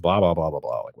performances, blah, blah, blah, blah,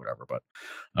 blah, like whatever.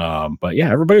 But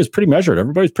yeah, everybody was pretty measured.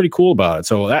 Everybody's pretty cool about it.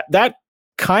 So that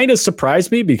kind of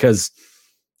surprised me because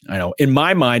I know in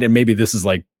my mind, and maybe this is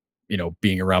like,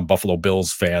 being around Buffalo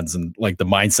Bills fans and like the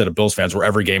mindset of Bills fans where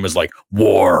every game is like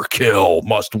war, kill,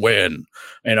 must win.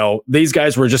 These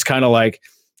guys were just kind of like,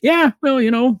 yeah, well,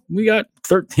 we got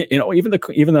 13, even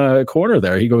the corner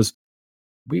there, he goes,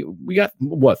 we got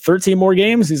what, 13 more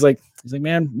games. He's like,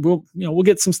 man, we'll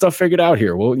get some stuff figured out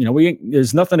here. Well,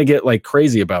 there's nothing to get like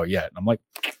crazy about yet. And I'm like,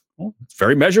 well, it's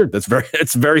very measured.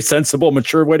 It's very sensible,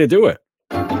 mature way to do it.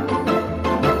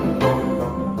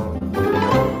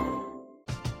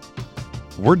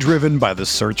 We're driven by the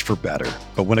search for better.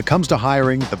 But when it comes to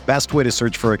hiring, the best way to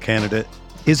search for a candidate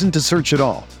isn't to search at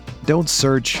all. Don't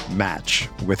search, match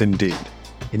with Indeed.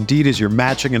 Indeed is your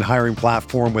matching and hiring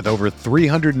platform with over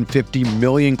 350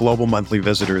 million global monthly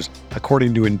visitors,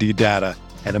 according to Indeed data,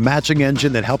 and a matching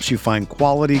engine that helps you find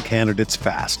quality candidates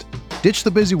fast. Ditch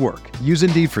the busy work. Use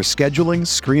Indeed for scheduling,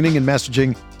 screening, and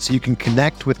messaging so you can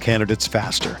connect with candidates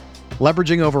faster.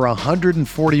 Leveraging over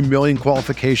 140 million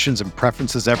qualifications and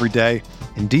preferences every day,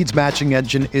 Indeed's matching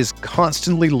engine is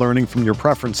constantly learning from your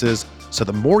preferences, so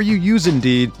the more you use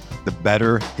Indeed, the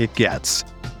better it gets.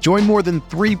 Join more than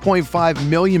 3.5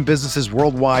 million businesses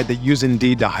worldwide that use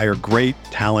Indeed to hire great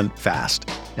talent fast.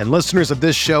 And listeners of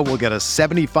this show will get a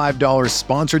 $75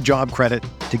 sponsored job credit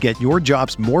to get your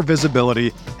jobs more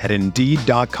visibility at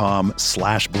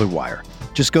Indeed.com/Blue Wire.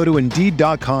 Just go to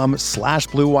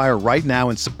Indeed.com/Blue Wire right now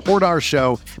and support our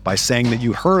show by saying that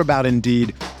you heard about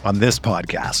Indeed on this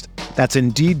podcast. That's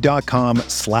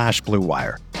Indeed.com/Blue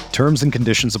Wire. Terms and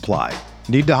conditions apply.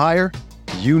 Need to hire?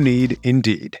 You need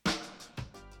Indeed.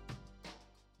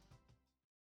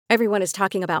 Everyone is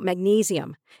talking about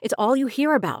magnesium. It's all you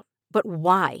hear about. But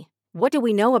why? What do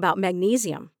we know about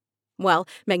magnesium? Well,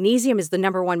 magnesium is the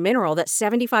number one mineral that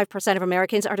 75% of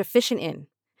Americans are deficient in.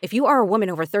 If you are a woman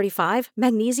over 35,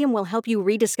 magnesium will help you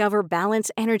rediscover balance,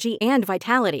 energy, and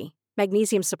vitality.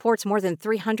 Magnesium supports more than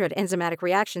 300 enzymatic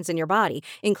reactions in your body,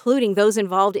 including those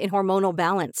involved in hormonal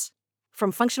balance.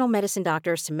 From functional medicine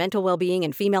doctors to mental well-being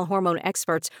and female hormone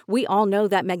experts, we all know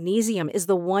that magnesium is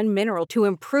the one mineral to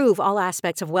improve all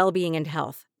aspects of well-being and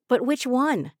health. But which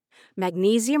one?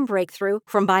 Magnesium Breakthrough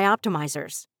from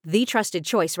Bioptimizers, the trusted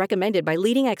choice recommended by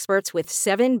leading experts with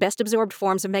 7 best-absorbed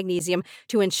forms of magnesium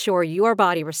to ensure your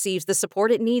body receives the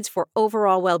support it needs for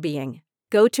overall well-being.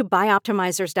 Go to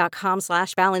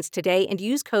bioptimizers.com/balance today and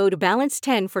use code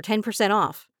BALANCE10 for 10%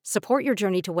 off. Support your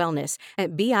journey to wellness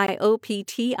at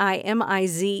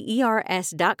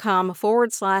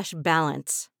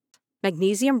bioptimizers.com/balance.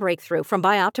 Magnesium Breakthrough from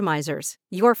Bioptimizers,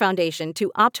 your foundation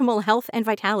to optimal health and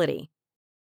vitality.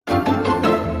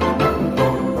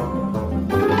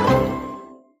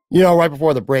 You know, right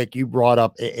before the break, you brought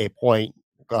up a point,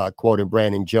 quoting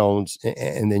Brandon Jones,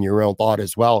 and then your own thought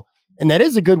as well. And that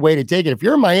is a good way to take it. If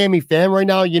you're a Miami fan right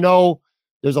now, you know,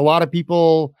 there's a lot of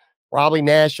people probably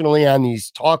nationally on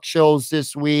these talk shows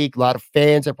this week, a lot of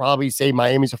fans that probably say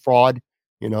Miami's a fraud.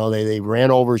 You know, they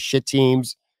ran over shit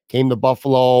teams, came to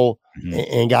Buffalo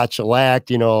and got shellacked.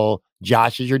 You know,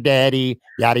 Josh is your daddy,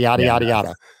 yada, yada, yada,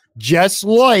 yada. Just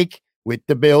like with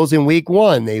the Bills in week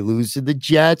 1, they lose to the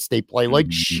Jets. They play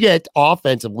like shit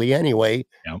offensively anyway.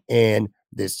 And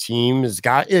this team has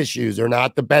got issues. They're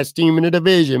not the best team in the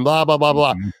division, blah, blah, blah,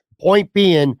 blah. Point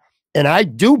being, and I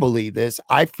do believe this,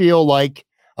 I feel like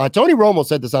Tony Romo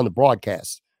said this on the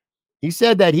broadcast. He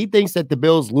said that he thinks that the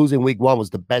Bills losing week 1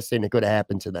 was the best thing that could have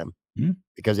happened to them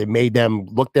because it made them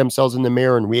look themselves in the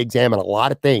mirror and re-examine a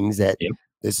lot of things that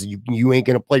this is, you ain't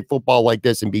going to play football like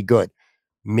this and be good.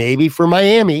 Maybe for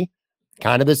Miami,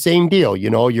 kind of the same deal. You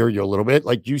know, you're a little bit,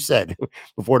 like you said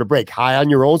before the break, high on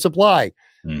your own supply.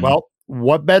 Well,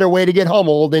 what better way to get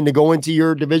humbled than to go into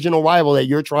your divisional rival that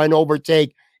you're trying to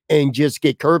overtake and just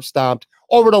get curb stomped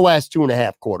over the last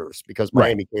 2.5 quarters because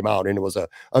Miami came out and it was a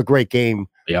great game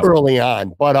early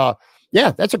on. But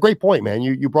yeah, that's a great point, man.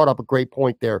 You brought up a great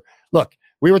point there. Look,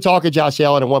 we were talking Josh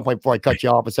Allen at one point before I cut you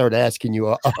off and started asking you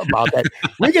about that.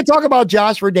 We could talk about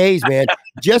Josh for days, man.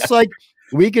 Just like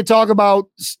we could talk about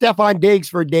Stephon Diggs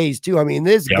for days too. I mean,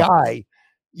 this guy,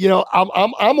 you know,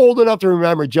 I'm old enough to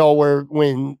remember, Joe,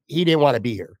 when he didn't want to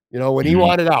be here. You know, when he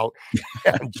wanted out.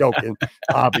 I'm joking,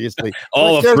 obviously.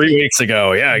 All of 3 weeks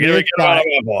ago. Yeah, get out of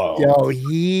that. Yo,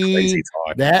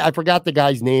 that I forgot the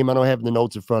guy's name. I don't have the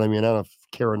notes in front of me, and I don't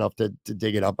care enough to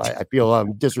dig it up. I feel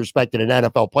I'm disrespecting an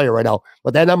NFL player right now.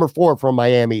 But that number 4 from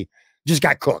Miami just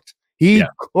got cooked. He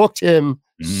cooked him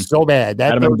so bad.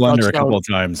 That had him in blender a couple of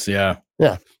times. Yeah.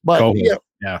 But you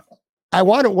know, I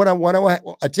want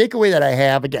a takeaway that I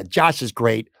have. Again, Josh is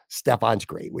great. Stephon's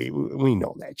great. We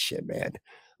know that shit, man.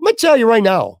 I'm going to tell you right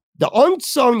now, the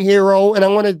unsung hero, and I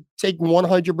want to take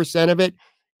 100% of it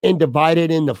and divide it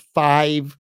into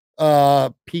 5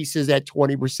 pieces at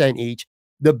 20% each.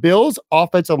 The Bills'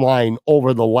 offensive line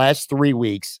over the last 3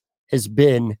 weeks has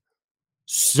been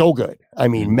so good. I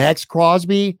mean, Max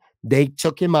Crosby, they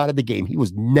took him out of the game. He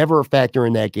was never a factor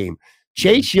in that game.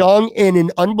 Chase Young and an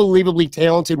unbelievably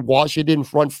talented Washington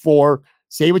front 4.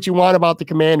 Say what you want about the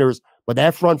Commanders, but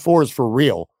that front 4 is for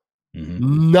real.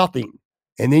 Nothing.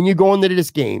 And then you go into this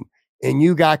game and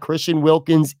you got Christian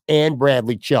Wilkins and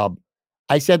Bradley Chubb.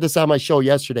 I said this on my show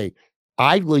yesterday.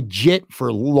 I legit,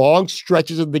 for long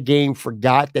stretches of the game,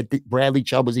 forgot that Bradley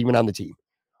Chubb was even on the team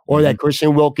or that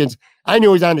Christian Wilkins. I knew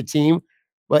he was on the team,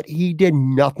 but he did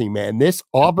nothing, man. This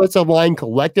offensive line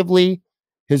collectively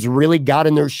has really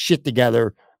gotten their shit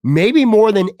together, maybe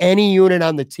more than any unit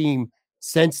on the team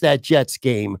since that Jets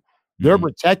game. They're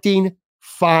protecting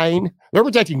fine. They're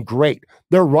protecting great.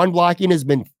 Their run blocking has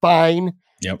been fine.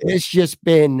 It's just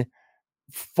been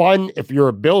fun. If you're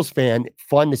a Bills fan,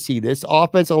 fun to see this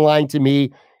offensive line to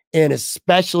me, and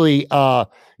especially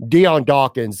Deion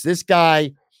Dawkins. This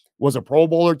guy was a Pro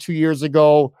Bowler 2 years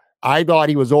ago. I thought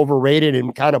he was overrated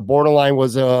and kind of borderline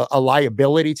was a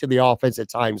liability to the offense at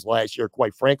times last year,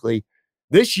 quite frankly.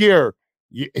 This year,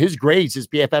 his grades, his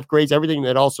PFF grades, everything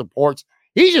that all supports,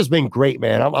 he's just been great,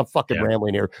 man. I'm fucking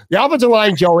rambling here. The offensive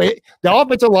line, Joe, the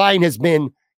offensive line has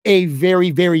been a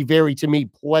very, very, very, to me,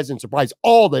 pleasant surprise.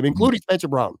 All of them, including Spencer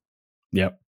Brown. Yeah,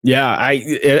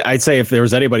 I'd say if there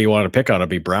was anybody you wanted to pick on, it'd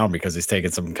be Brown because he's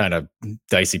taken some kind of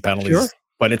dicey penalties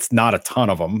but it's not a ton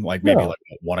of them. Like maybe like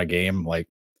one a game. Like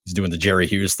he's doing the Jerry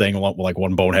Hughes thing, like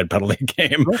one bonehead penalty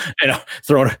game,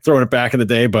 throwing it back in the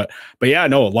day. But yeah,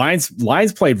 no, Lions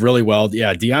played really well.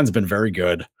 Yeah, Deion's been very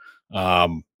good.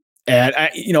 And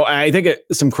I think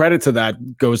some credit to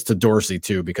that goes to Dorsey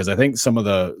too, because I think some of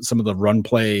the run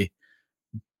play,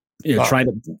 trying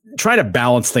to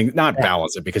balance things, not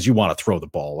balance it because you want to throw the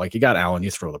ball. Like you got Allen, you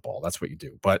throw the ball. That's what you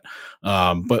do. But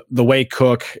the way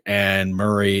Cook and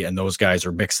Murray and those guys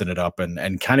are mixing it up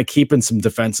and kind of keeping some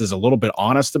defenses a little bit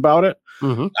honest about it,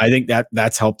 I think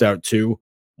that's helped out too.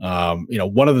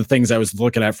 One of the things I was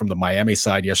looking at from the Miami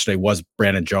side yesterday was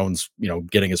Brandon Jones,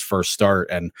 getting his first start.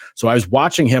 And so I was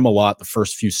watching him a lot the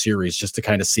first few series just to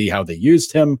kind of see how they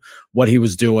used him, what he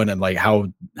was doing, and like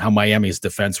how Miami's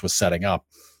defense was setting up.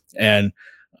 And,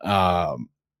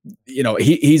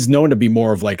 he's known to be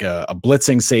more of like a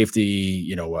blitzing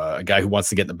safety, a guy who wants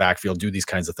to get in the backfield, do these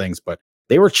kinds of things, but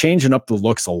they were changing up the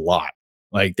looks a lot.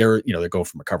 Like they go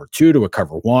from a cover 2 to a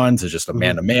cover 1 to just a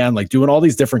man-to-man, like doing all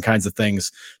these different kinds of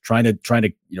things, trying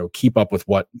to keep up with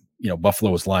what Buffalo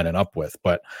was lining up with.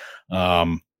 But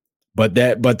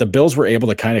the Bills were able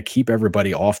to kind of keep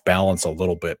everybody off balance a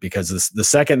little bit, because the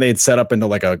second they'd set up into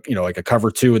like a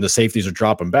cover 2 and the safeties are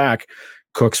dropping back,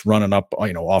 Cook's running up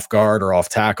off guard or off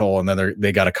tackle, and then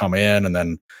they got to come in, and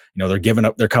then they're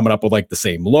coming up with like the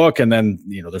same look, and then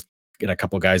there's a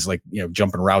couple of guys like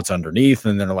jumping routes underneath,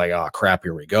 and then they're like, oh crap,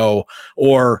 here we go.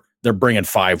 Or they're bringing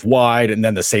 5 wide, and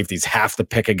then the safeties have to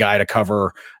pick a guy to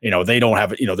cover. They don't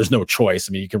have there's no choice.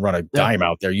 I mean, you can run a dime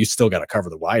out there, you still got to cover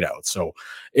the wide out. So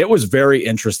it was very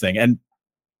interesting. And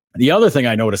the other thing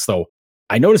I noticed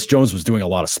Jones was doing a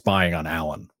lot of spying on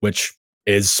Allen, which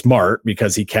is smart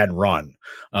because he can run.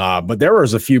 But there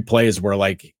was a few plays where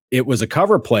like it was a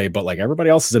cover play, but like everybody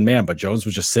else is in man, but Jones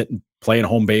was just sitting, playing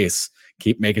home base,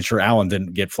 keep making sure Allen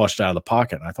didn't get flushed out of the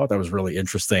pocket. And I thought that was really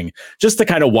interesting, just to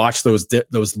kind of watch those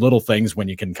little things when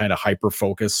you can kind of hyper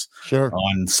focus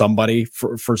on somebody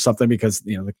for something, because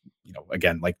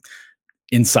again, like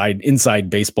inside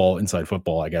baseball, inside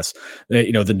football, I guess,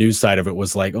 the news side of it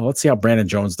was like, oh, let's see how Brandon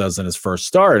Jones does in his first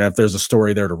start. And if there's a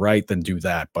story there to write, then do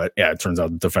that. But yeah, it turns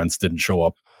out the defense didn't show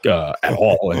up at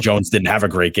all, and Jones didn't have a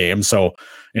great game. So,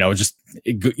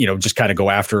 just kind of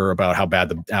go after about how bad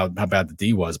the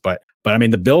D was. But I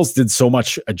mean, the Bills did so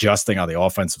much adjusting on the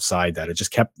offensive side that it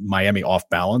just kept Miami off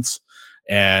balance.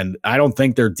 And I don't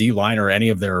think their D line or any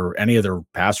of their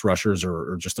pass rushers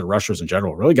or just their rushers in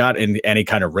general really got in any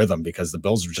kind of rhythm, because the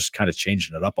Bills were just kind of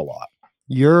changing it up a lot.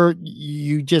 You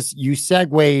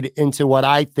segued into what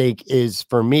I think is,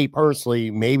 for me personally,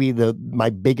 maybe my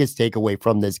biggest takeaway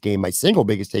from this game, my single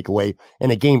biggest takeaway, in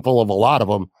a game full of a lot of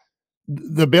them.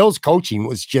 The Bills coaching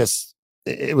was just,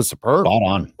 it was superb. Spot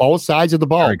on. Both sides of the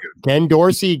ball. Ken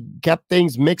Dorsey kept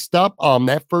things mixed up.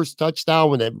 That first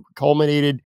touchdown when it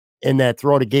culminated in that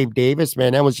throw to Gabe Davis,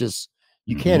 man, that was just,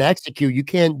 you can't execute. You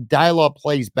can't dial up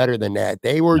plays better than that.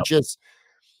 They were just,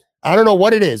 I don't know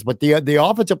what it is, but the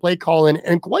offensive play calling,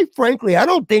 and quite frankly, I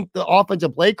don't think the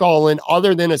offensive play calling,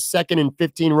 other than a 2nd and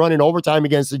 15 run in overtime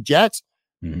against the Jets,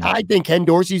 I think Ken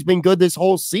Dorsey's been good this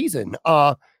whole season.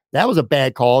 That was a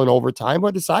bad call in overtime,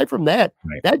 but aside from that,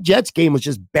 that Jets game was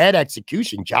just bad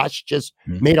execution. Josh just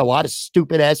made a lot of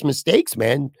stupid ass mistakes,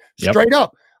 man. Straight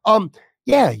up.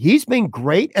 Yeah, he's been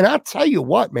great. And I'll tell you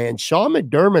what, man, Sean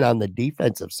McDermott on the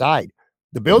defensive side,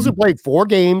 the Bills have played 4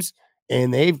 games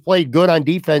and they've played good on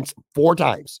defense 4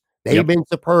 times. They've been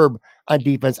superb on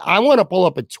defense. I want to pull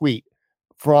up a tweet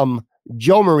from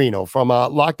Joe Marino from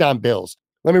Locked On Bills.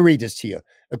 Let me read this to you.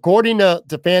 According to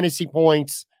Fantasy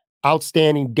Points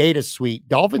Outstanding Data Suite,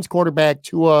 Dolphins quarterback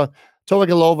Tua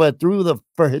Tagovailoa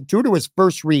threw to his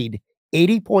first read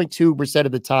 80.2%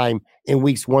 of the time in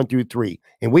weeks 1 through 3.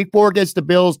 In week 4 against the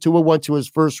Bills, Tua went to his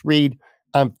first read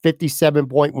on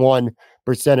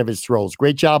 57.1% of his throws.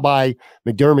 Great job by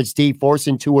McDermott's D,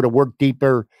 forcing Tua to work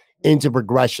deeper into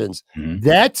progressions.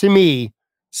 That to me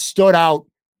stood out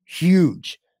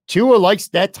huge. Tua likes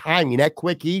that timing, that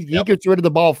quick. He gets rid of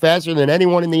the ball faster than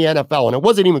anyone in the NFL. And it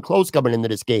wasn't even close coming into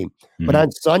this game. But on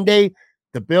Sunday,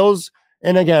 the Bills,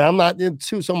 and again, I'm not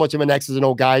so much of an X's and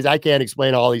O guys. I can't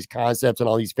explain all these concepts and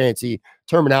all these fancy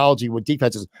terminology with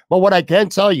defenses. But what I can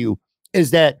tell you is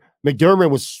that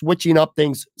McDermott was switching up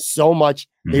things so much.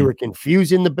 They were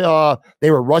confusing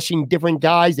they were rushing different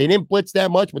guys. They didn't blitz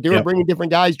that much, but they were bringing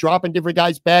different guys, dropping different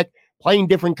guys back, playing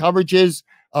different coverages,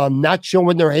 not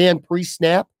showing their hand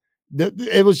pre-snap.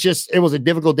 It was a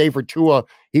difficult day for Tua.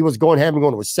 He was going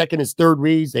to his second, his third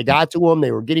reads. They got to him.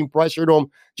 They were getting pressure to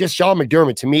him. Just Sean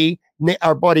McDermott, to me,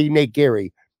 our buddy Nate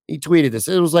Gary, he tweeted this.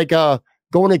 It was like going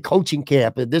to coaching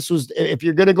camp. This was, if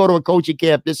you're going to go to a coaching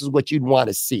camp, this is what you'd want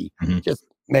to see. Just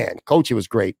man, coaching was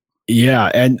great. Yeah.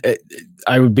 And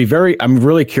I'm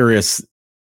really curious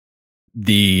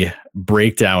the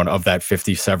breakdown of that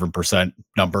 57%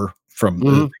 number from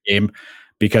the game,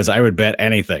 because I would bet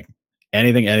anything,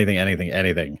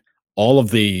 all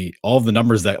of the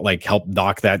numbers that like helped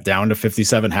knock that down to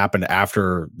 57 happened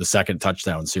after the second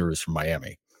touchdown series from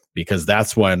Miami, because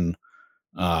that's when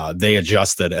they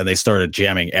adjusted and they started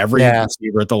jamming every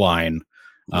receiver at the line,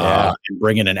 and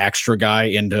bringing an extra guy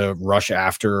in to rush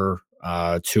after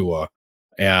Tua,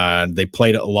 and they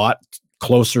played a lot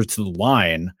closer to the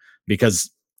line, because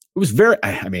it was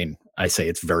I say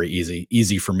it's very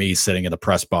easy for me sitting in the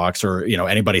press box, or,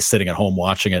 anybody sitting at home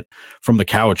watching it from the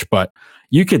couch, but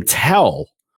you could tell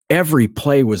every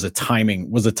play was a timing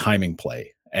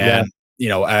play. And,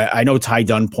 I know Ty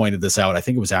Dunn pointed this out. I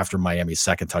think it was after Miami's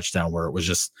second touchdown, where it was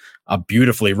just a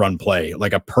beautifully run play,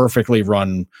 like a perfectly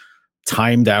run,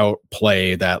 timed out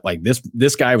play that like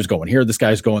this guy was going here, this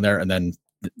guy's going there. And then,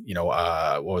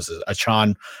 what was it?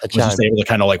 Achan was just able to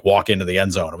kind of like walk into the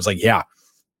end zone. It was like, yeah,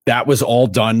 that was all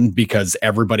done because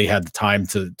everybody had the time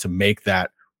to make that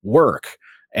work.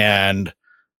 And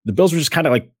the Bills were just kind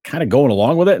of going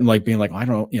along with it and like being like, I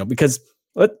don't know, because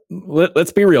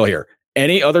let's be real here.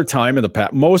 Any other time in the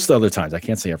past, most other times, I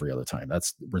can't say every other time,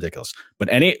 that's ridiculous.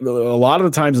 But a lot of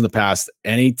the times in the past,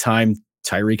 anytime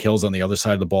Tyreek Hill's on the other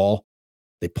side of the ball,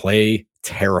 they play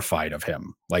terrified of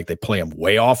him. Like they play him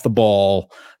way off the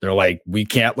ball. They're like, we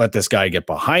can't let this guy get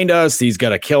behind us. He's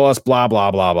going to kill us, blah,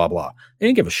 blah, blah, blah, blah. They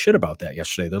didn't give a shit about that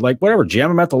yesterday. They're like, whatever, jam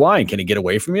him at the line. Can he get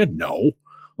away from you? No.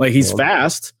 Like he's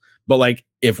fast. But like,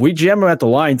 if we jam him at the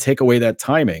line, take away that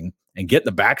timing and get in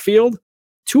the backfield,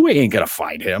 Tua ain't going to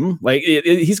find him. Like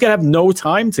he's going to have no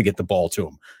time to get the ball to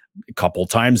him. A couple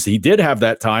times he did have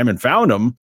that time and found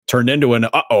him, turned into an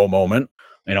uh-oh moment.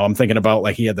 I'm thinking about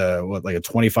like he had a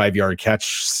 25-yard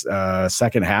catch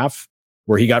second half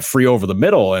where he got free over the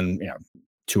middle, and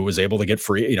Tua was able to get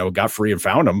free, got free and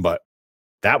found him, but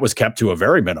that was kept to a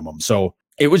very minimum. So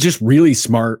it was just really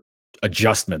smart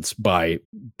adjustments by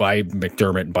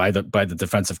McDermott and by the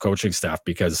defensive coaching staff,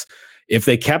 because if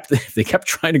they kept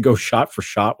trying to go shot for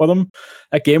shot with them,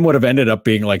 that game would have ended up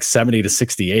being like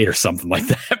 70-68 or something like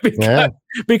that,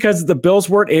 because the Bills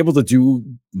weren't able to do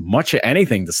much of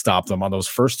anything to stop them on those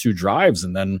first two drives.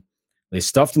 And then they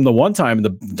stuffed them the one time, and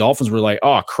the Dolphins were like,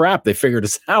 oh crap, they figured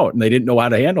us out, and they didn't know how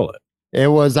to handle it. It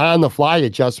was on the fly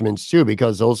adjustments too,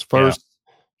 because those first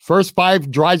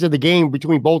 5 drives of the game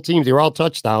between both teams, they were all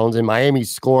touchdowns, and Miami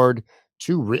scored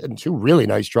two really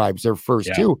nice drives, their first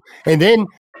two. And then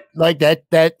like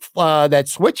that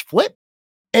switch flip.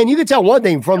 And you can tell one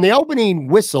thing from the opening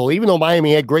whistle, even though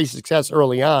Miami had great success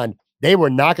early on, they were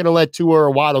not going to let Tua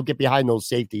or Waddle get behind those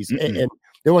safeties. And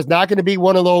there was not going to be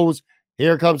one of those,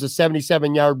 here comes a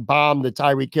 77-yard bomb to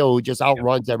Tyreek Hill who just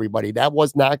outruns everybody. That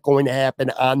was not going to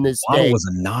happen on this Waddle day. Was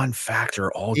a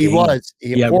non-factor all game. He was.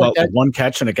 One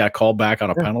catch and it got called back on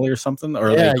a penalty or something. Or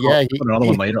another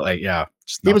one later.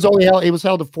 He was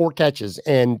held to 4 catches,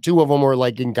 and 2 of them were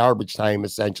like in garbage time,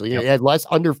 essentially. He had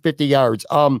under 50 yards.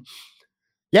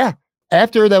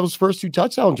 After those first 2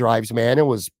 touchdown drives, man, it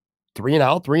was 3 and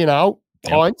out,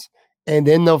 punt, and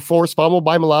then the forced fumble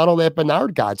by Milano that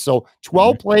Bernard got. So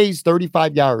 12 plays,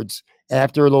 35 yards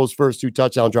after those first 2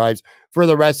 touchdown drives for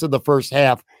the rest of the first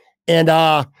half. And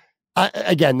the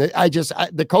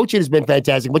coaching has been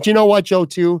fantastic. But you know what, Joe,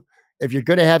 too? If you're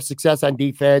going to have success on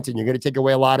defense and you're going to take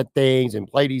away a lot of things and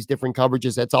play these different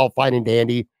coverages, that's all fine and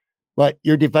dandy. But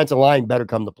your defensive line better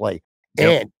come to play.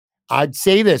 Yep. And I'd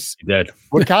say this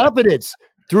with confidence.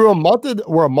 We're a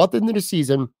month into the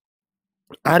season.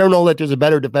 I don't know that there's a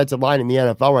better defensive line in the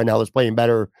NFL right now that's playing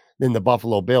better than the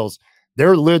Buffalo Bills.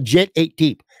 They're legit 8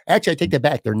 deep. Actually, I take that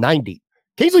back. They're 9 deep.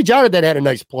 Kingsley Jonathan had a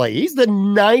nice play. He's the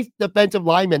 9th defensive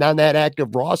lineman on that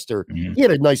active roster. He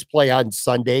had a nice play on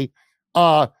Sunday.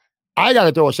 I got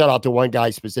to throw a shout out to one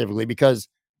guy specifically because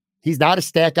he's not a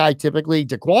stat guy typically.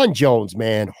 Daquan Jones,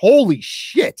 man. Holy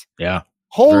shit. Yeah.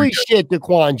 Holy shit,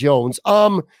 Daquan Jones.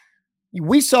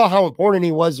 We saw how important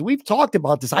he was. We've talked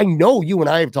about this. I know you and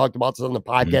I have talked about this on the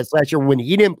podcast last year when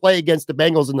he didn't play against the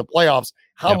Bengals in the playoffs,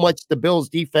 how much the Bills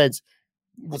defense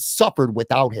was suffered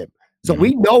without him. So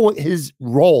we know his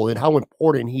role and how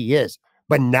important he is.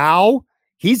 But now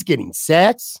he's getting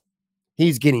sacks.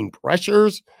 He's getting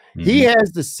pressures. He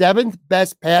has the 7th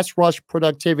best pass rush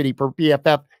productivity per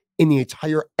PFF in the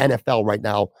entire NFL right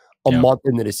now, a month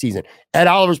into the season. Ed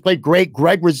Oliver's played great.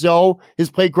 Greg Rizzo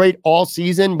has played great all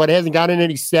season, but hasn't gotten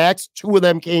any sacks. 2 of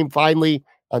them came finally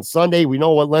on Sunday. We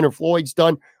know what Leonard Floyd's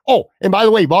done. Oh, and by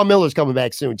the way, Von Miller's coming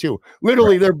back soon too.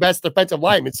 Literally their best defensive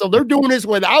lineman. So they're doing this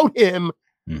without him.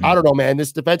 I don't know, man.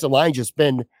 This defensive line just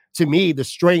been to me,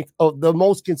 the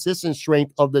most consistent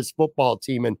strength of this football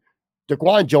team. And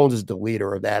DaQuan Jones is the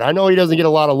leader of that. I know he doesn't get a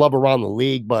lot of love around the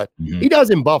league, but he does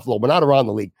in Buffalo, but not around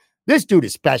the league. This dude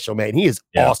is special, man. He is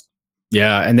awesome.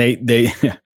 Yeah, and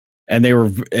they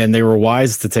were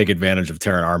wise to take advantage of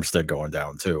Terran Armstead going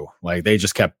down too. Like they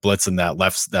just kept blitzing that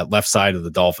left side of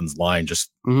the Dolphins line.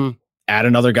 Just add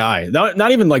another guy.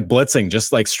 Not even like blitzing,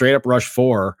 just like straight up rush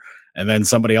 4, and then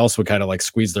somebody else would kind of like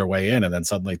squeeze their way in, and then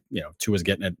suddenly Tua's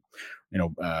getting it.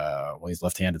 Well, he's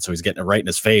left-handed, so he's getting it right in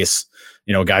his face.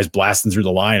 Guys blasting through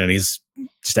the line, and he's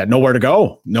just had nowhere to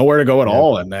go at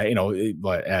all. And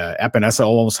Epinesa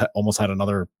almost had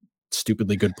another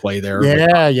stupidly good play there.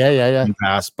 Yeah.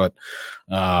 Pass, but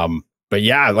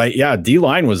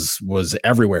D-line was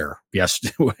everywhere. Yes,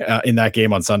 in that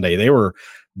game on Sunday, they were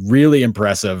really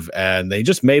impressive, and they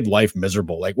just made life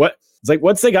miserable.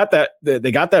 Once they got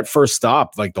that first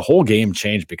stop, like the whole game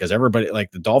changed because everybody,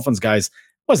 like the Dolphins guys.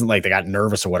 Wasn't like they got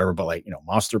nervous or whatever, but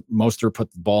Mostert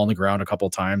put the ball on the ground a couple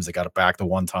of times. They got it back the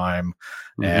one time,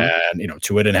 and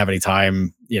Tua didn't have any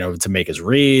time, to make his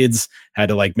reads. Had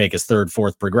to like make his third,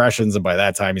 fourth progressions, and by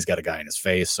that time he's got a guy in his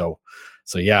face. So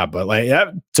yeah, but like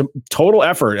that total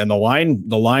effort, and the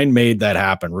line made that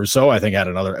happen. Rousseau, I think,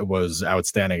 it was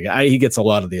outstanding. He gets a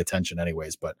lot of the attention,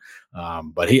 anyways, but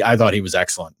I thought he was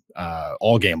excellent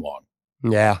all game long.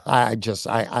 Yeah, I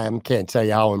can't tell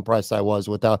you how impressed I was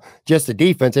with just the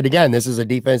defense. And again, this is a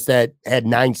defense that had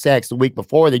 9 sacks the week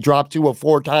before. They dropped Tua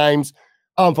 4 times.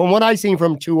 From what I've seen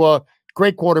from Tua,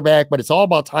 great quarterback, but it's all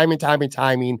about timing.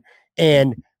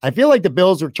 And I feel like the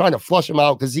Bills are trying to flush him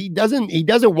out because he doesn't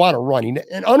want to run,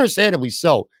 and understandably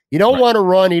so. He don't want to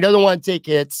run. He doesn't want to take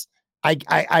hits.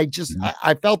 I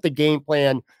felt the game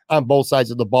plan on both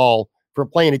sides of the ball for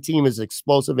playing a team as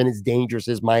explosive and as dangerous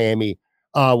as Miami.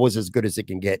 Was as good as it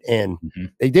can get. And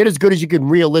they did as good as you can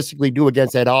realistically do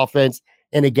against that offense.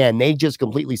 And again, they just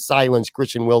completely silenced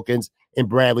Christian Wilkins and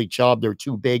Bradley Chubb. They're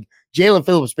too big. Jalen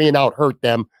Phillips being out hurt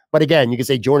them. But again, you can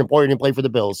say Jordan Poyer didn't play for the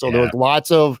Bills. So there was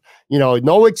lots of,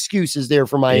 no excuses there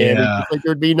for Miami. Just like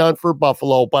there'd be none for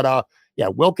Buffalo. But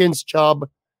Wilkins, Chubb,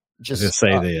 just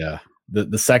say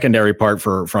the secondary part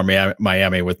from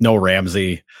Miami with no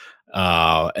Ramsey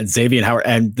and Xavier Howard.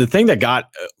 And the thing that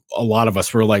got a lot of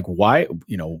us were like, why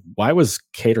was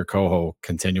Cater Coho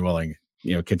continuing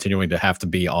to have to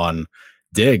be on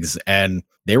Diggs? And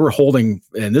they were holding,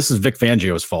 and this is Vic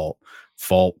Fangio's fault,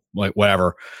 like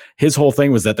whatever. His whole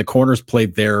thing was that the corners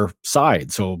played their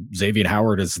side. So Xavier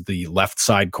Howard is the left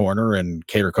side corner and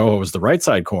Cater Coho is the right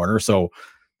side corner. So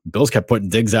Bills kept putting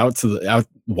Diggs out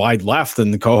wide left,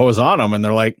 and the Coho is on him. And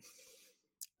they're like,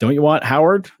 don't you want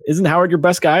Howard? Isn't Howard your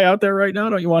best guy out there right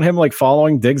now? Don't you want him like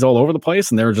following Diggs all over the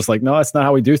place? And they were just like, no, that's not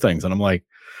how we do things. And I'm like,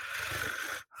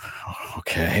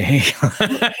 okay,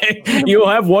 you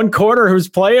have one corner who's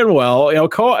playing well.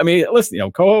 Coho, I mean, listen,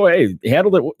 Coho, hey, he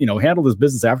handled it, handled his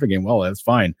business after game well. That's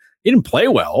fine. He didn't play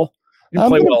well. He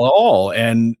didn't play well at all.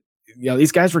 And,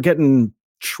 these guys were getting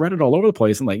shredded all over the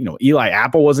place. And like, Eli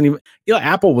Apple was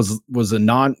a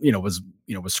non, was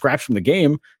scratched from the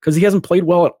game because he hasn't played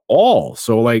well at all.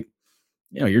 So like,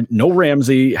 you're no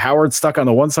Ramsey. Howard stuck on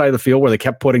the one side of the field where they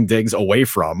kept putting Diggs away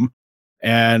from.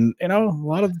 And,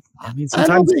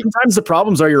 sometimes the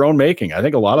problems are your own making. I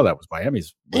think a lot of that was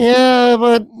Miami's. Yeah,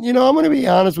 but, I'm going to be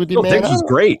honest with you, man. Diggs was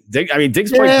great.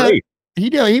 Diggs played great.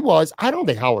 He was. I don't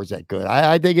think Howard's that good.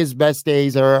 I think his best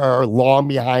days are long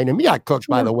behind him. He got cooked,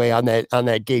 by the way, on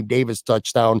that Gabe Davis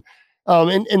touchdown.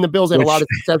 And the Bills had a lot of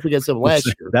success against him last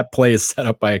year. That play is set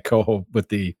up by a Coho with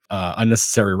the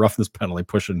unnecessary roughness penalty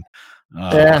pushing.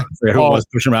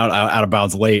 Pushing him out of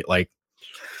bounds late. Like,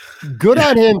 good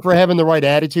on him for having the right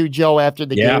attitude, Joe. After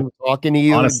the game, talking to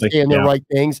you and saying the right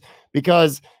things.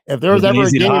 Because if there was ever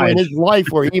a game in his life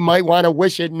where he might want to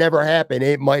wish it never happened,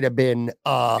 it might have been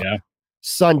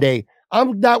Sunday.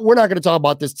 We're not going to talk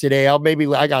about this today.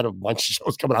 I got a bunch of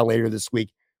shows coming out later this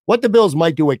week. What the Bills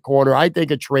might do at corner, I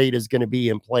think a trade is going to be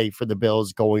in play for the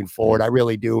Bills going forward. I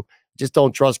really do. Just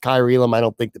don't trust Kyrie Elam. I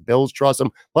don't think the Bills trust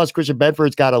him. Plus, Christian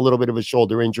Benford's got a little bit of a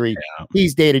shoulder injury. Yeah.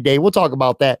 He's day-to-day. We'll talk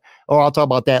about that, or I'll talk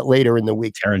about that later in the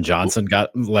week. Taron Johnson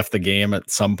left the game at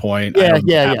some point. Yeah.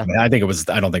 I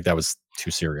don't think that was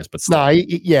too serious, but still.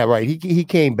 No, right. He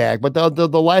came back. But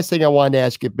the last thing I wanted to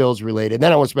ask you, Bills related,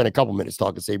 then I want to spend a couple minutes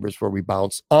talking Sabres before we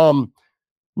bounce.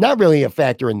 Not really a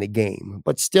factor in the game,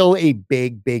 but still a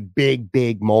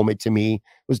big moment to me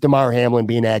was Damar Hamlin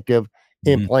being active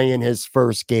in playing his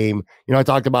first game. I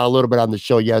talked about a little bit on the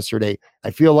show yesterday.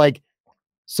 I feel like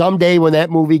someday when that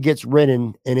movie gets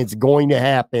written, and it's going to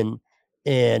happen,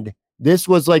 and this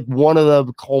was like one of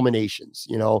the culminations,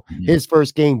 his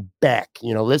first game back.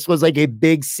 This was like a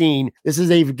big scene. This is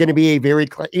going to be a very,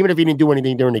 even if he didn't do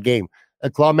anything during the game, a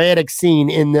climatic scene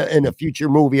in a future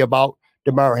movie about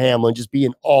Damar Hamlin just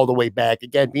being all the way back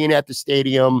again, being at the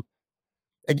stadium.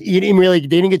 They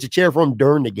didn't get to cheer for him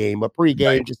during the game, but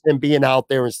pre-game, just him being out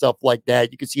there and stuff like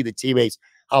that. You could see the teammates,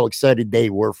 how excited they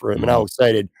were for him and how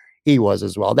excited he was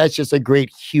as well. That's just a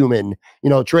great human,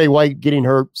 Trey White getting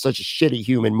hurt, such a shitty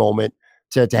human moment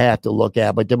to have to look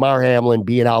at, but Damar Hamlin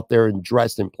being out there and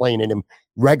dressed and playing in a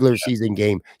regular season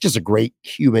game, just a great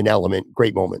human element,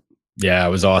 great moment. Yeah,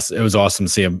 it was awesome. It was awesome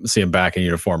to see him back in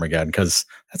uniform again, because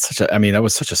that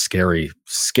was such a scary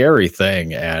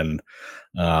thing. And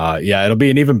it'll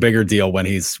be an even bigger deal when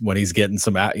he's getting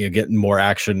getting more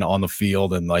action on the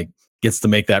field and like gets to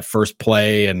make that first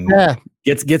play and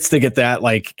gets to get that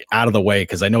like out of the way,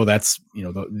 because I know that's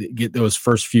get those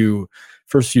first few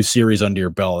series under your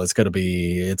belt. It's gonna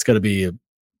be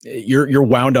you're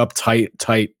wound up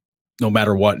tight no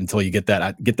matter what until you get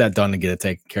that done and get it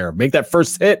taken care of. Make that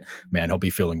first hit, man, he'll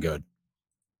be feeling good.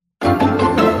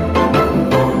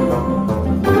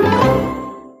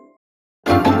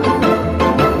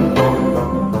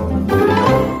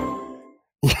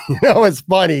 It's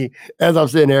funny as I'm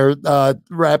sitting there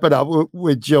wrapping up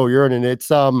with Joe Yernan. It's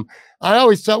I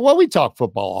always talk. We talk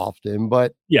football often,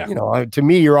 but to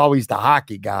me, you're always the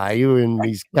hockey guy. You and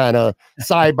these kind of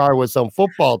sidebar with some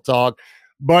football talk.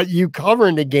 But you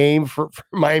covering the game for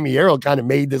Miami Herald kind of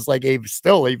made this like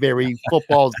still a very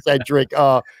football centric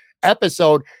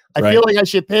episode. I feel like I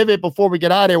should pivot before we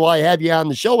get out of here while I have you on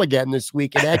the show again this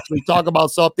week and actually talk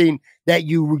about something that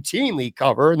you routinely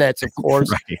cover. And that's, of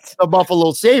course, the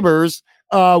Buffalo Sabres.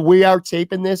 We are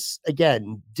taping this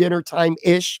again, dinner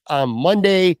time-ish on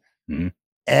Monday. Mm-hmm.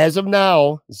 As of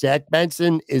now, Zach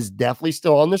Benson is definitely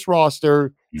still on this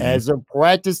roster. Mm-hmm. As of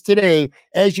practice today,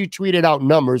 as you tweeted out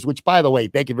numbers, which, by the way,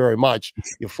 thank you very much.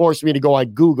 You forced me to go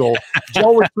on Google.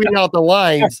 Joe was tweeting out the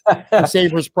lines for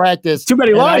Sabres practice. Too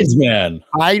many lines, man.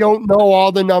 I don't know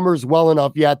all the numbers well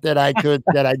enough yet that I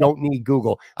don't need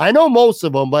Google. I know most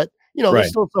of them, but there's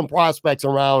still some prospects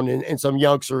around and some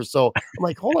youngsters. So I'm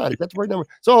like, hold on, that's the right number.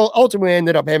 So ultimately I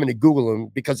ended up having to Google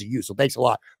them because of you. So thanks a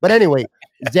lot. But anyway,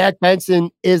 Zach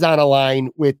Benson is on a line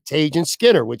with Tage and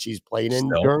Skinner, which he's playing in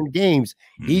during games.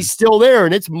 Mm-hmm. He's still there,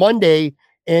 and it's Monday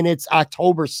and it's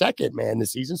October 2nd, man. The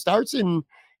season starts in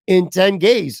 10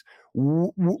 days.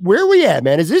 Where are we at,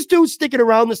 man? Is this dude sticking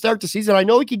around to start the season? I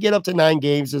know he could get up to 9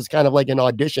 games as kind of like an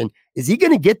audition. Is he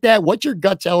going to get that? What's your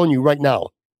gut telling you right now?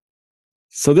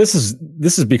 So this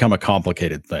has become a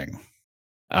complicated thing,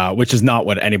 which is not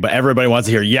what everybody wants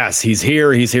to hear. Yes, he's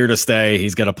here to stay.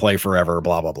 He's going to play forever,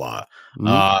 blah, blah, blah.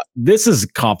 Mm-hmm. This is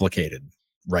complicated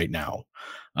right now.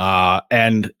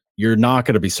 And you're not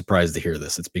going to be surprised to hear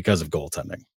this. It's because of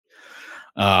goaltending.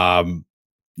 Comrie,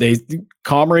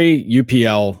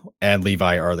 UPL, and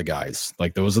Levi are the guys.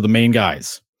 Like, those are the main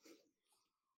guys.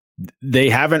 They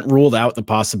haven't ruled out the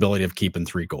possibility of keeping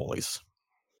 3 goalies.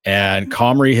 And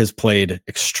Comrie has played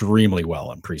extremely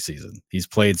well in preseason. He's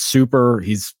played super.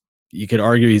 You could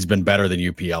argue he's been better than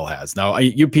UPL has. Now,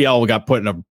 UPL got put in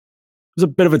it was a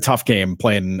bit of a tough game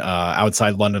playing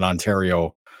outside London,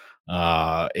 Ontario,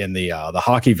 in the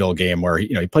Hockeyville game where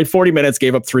he played 40 minutes,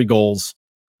 gave up 3 goals.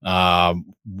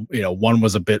 One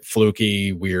was a bit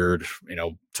fluky, weird.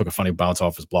 Took a funny bounce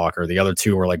off his blocker. The other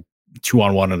 2 were like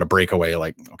 2-on-1 and a breakaway.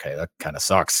 Like, okay, that kind of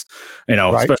sucks.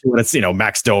 Especially when it's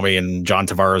Max Domi and John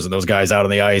Tavares and those guys out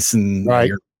on the ice, and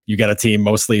you got a team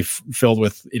mostly filled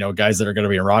with guys that are going to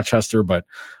be in Rochester, but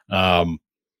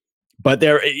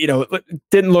there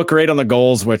didn't look great on the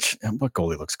goals. Which what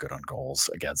goalie looks good on goals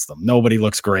against them? Nobody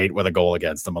looks great with a goal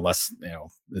against them unless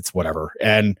it's whatever.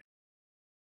 And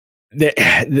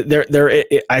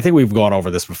I think we've gone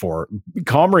over this before.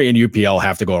 Comrie and UPL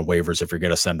have to go on waivers if you're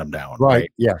going to send them down.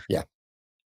 Right? Yeah.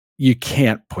 You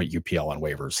can't put UPL on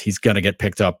waivers. He's going to get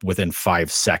picked up within 5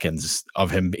 seconds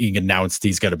of him being announced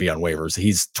he's going to be on waivers.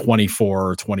 He's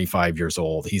 24 or 25 years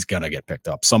old. He's going to get picked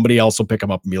up. Somebody else will pick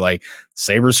him up and be like,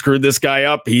 Sabres screwed this guy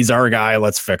up. He's our guy.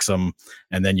 Let's fix him.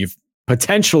 And then you've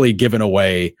potentially given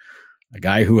away a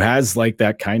guy who has like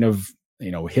that kind of,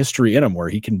 history in him where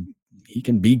he can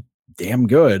be damn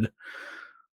good.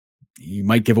 You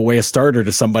might give away a starter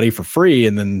to somebody for free,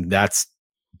 and then that's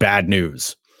bad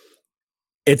news.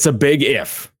 It's a big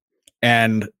if.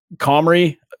 And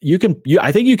Comrie,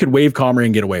 I think you could waive Comrie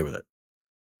and get away with it,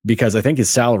 because I think his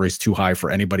salary is too high for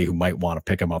anybody who might want to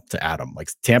pick him up to add him. Like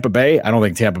Tampa Bay, I don't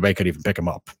think Tampa Bay could even pick him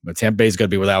up. But Tampa Bay is going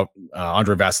to be without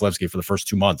Andre Vasilevsky for the first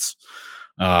 2 months.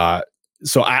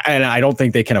 So I don't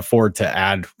think they can afford to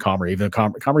add Comrie. Even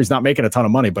Comrie's not making a ton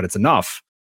of money, but it's enough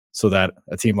so that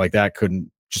a team like that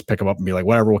couldn't just pick him up and be like,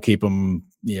 whatever, we'll keep him,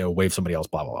 waive somebody else,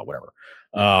 blah, blah, blah, whatever.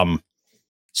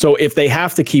 So if they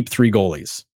have to keep 3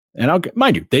 goalies, and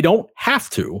mind you, they don't have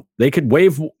to, they could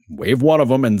waive one of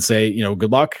them and say,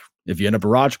 good luck. If you end up a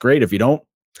Raj, great. If you don't,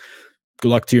 good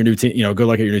luck to your new team, good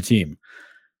luck at your new team.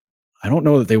 I don't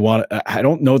know that I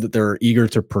don't know that they're eager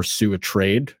to pursue a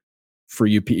trade for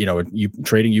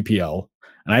trading UPL.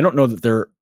 And I don't know that they're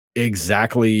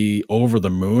exactly over the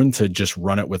moon to just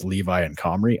run it with Levi and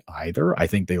Comrie either. I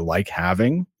think they like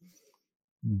having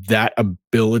that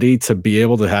ability to be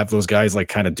able to have those guys like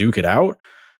kind of duke it out.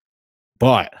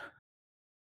 But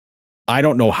I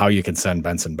don't know how you can send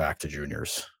Benson back to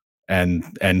juniors and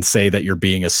say that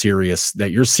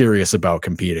you're serious about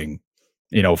competing,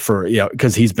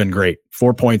 because he's been great.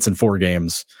 4 points in 4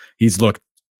 games. He's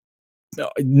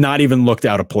not even looked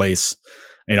out of place.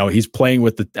 He's playing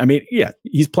with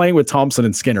he's playing with Thompson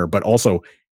and Skinner, but also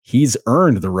he's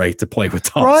earned the right to play with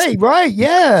Thompson. Right.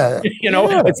 Yeah.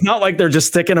 It's not like they're just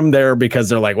sticking him there because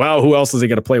they're like, well, who else is he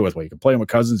going to play with? Well, you can play him with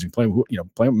Cousins, you can play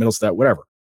him, play him with Middlestat, whatever.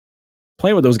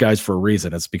 Playing with those guys for a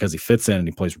reason. It's because he fits in and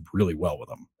he plays really well with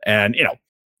them. And,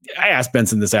 I asked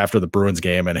Benson this after the Bruins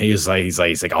game, and he's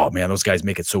like, oh man, those guys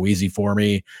make it so easy for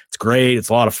me. It's great. It's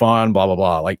a lot of fun, blah, blah,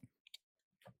 blah. Like,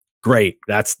 great.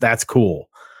 That's cool.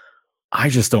 I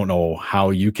just don't know how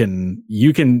you can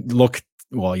look.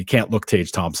 Well, you can't look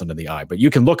Tage Thompson in the eye, but you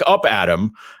can look up at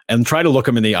him and try to look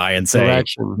him in the eye and say,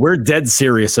 we're dead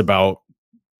serious about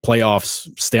playoffs,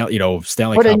 Stanley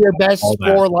Put Cup, in your best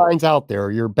 4 lines out there,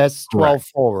 your best 12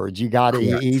 forwards. You got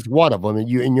it. He's one of them.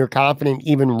 And you're confident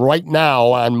even right now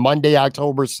on Monday,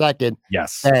 October 2nd.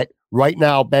 Yes. That right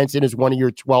now, Benson is one of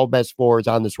your 12 best forwards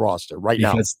on this roster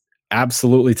now.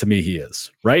 Absolutely. To me, he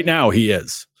is. Right now, he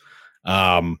is.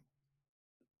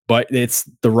 But it's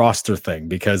the roster thing,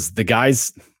 because the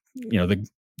guys, the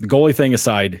goalie thing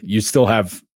aside, you still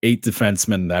have 8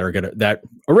 defensemen that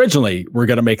originally were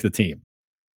gonna make the team.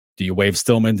 Do you waive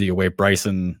Stillman? Do you waive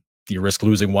Bryson? Do you risk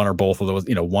losing one or both of those?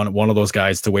 One of those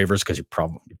guys to waivers, because you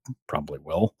probably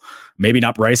will. Maybe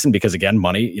not Bryson, because again,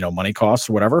 money costs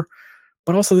or whatever.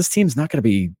 But also, this team's not going to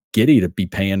be giddy to be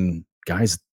paying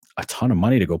guys a ton of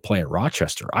money to go play in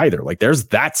Rochester either. Like, there's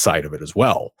that side of it as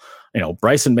well.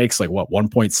 Bryson makes like what,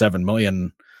 1.7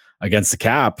 million against the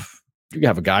cap. You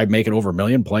have a guy making over $1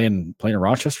 million playing in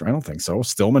Rochester? I don't think so.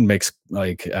 Stillman makes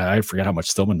I forget how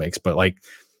much Stillman makes, but like,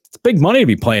 it's big money to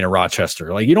be playing in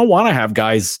Rochester. Like, you don't want to have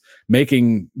guys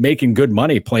making good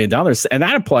money playing down there. And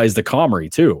that applies to Comrie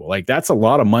too. Like, that's a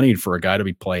lot of money for a guy to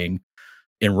be playing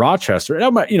in Rochester.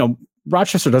 And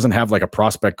Rochester doesn't have like a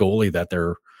prospect goalie that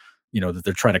they're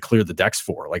trying to clear the decks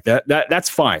for. Like that's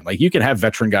fine. Like, you can have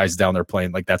veteran guys down there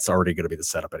playing, like that's already going to be the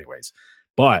setup anyways.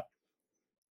 But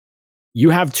you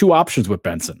have 2 options with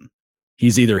Benson.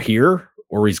 He's either here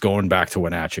or he's going back to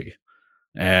Wenatchee.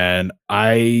 And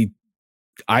I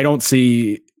don't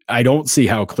see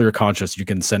how clear conscious you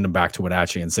can send him back to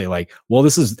Wenatchee and say like, well,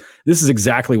 this is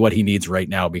exactly what he needs right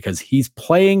now, because he's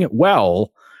playing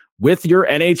well with your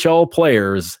NHL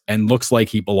players and looks like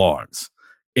he belongs.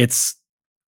 It's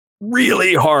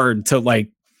really hard to like,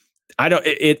 I don't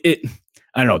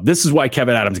know. This is why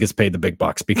Kevin Adams gets paid the big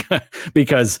bucks,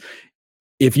 because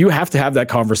if you have to have that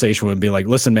conversation with him, be like,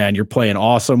 listen, man, you're playing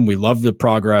awesome. We love the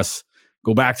progress.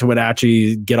 Go back to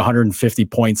Wenatchee, get 150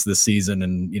 points this season,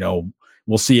 and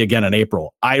we'll see you again in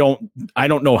April. I don't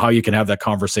know how you can have that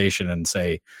conversation and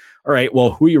say, all right,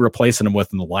 well, who are you replacing him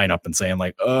with in the lineup, and saying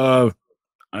like, I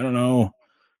don't know,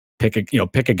 pick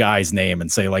a guy's name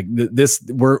and say like,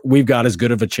 we've got as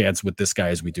good of a chance with this guy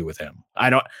as we do with him.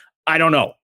 I don't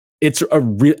know. It's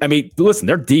listen,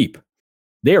 they're deep.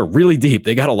 They are really deep.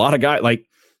 They got a lot of guys. Like,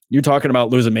 you're talking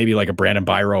about losing maybe like a Brandon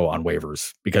Byro on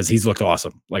waivers because he's looked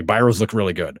awesome. Like, Byro's looked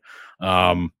really good.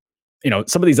 Some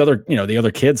of these other, the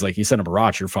other kids, like, you send them a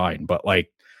Roch, you're fine. But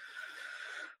like,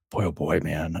 boy, oh boy,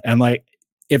 man. And like,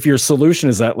 if your solution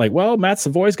is that like, well, Matt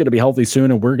Savoy's going to be healthy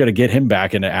soon and we're going to get him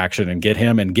back into action and get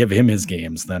him and give him his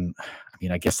games, then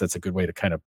I guess that's a good way to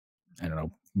kind of, I don't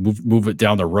know, move it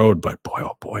down the road. But boy,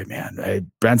 oh boy, man,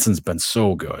 Benson's been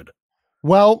so good.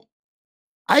 Well,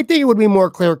 I think it would be more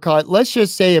clear cut. Let's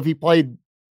just say if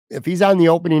he's on the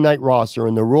opening night roster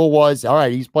and the rule was, all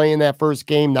right, he's playing that first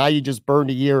game. Now you just burned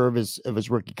a year of his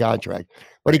rookie contract,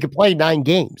 but he could play 9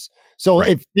 games. So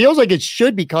it feels like it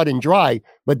should be cut and dry.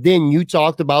 But then you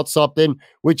talked about something,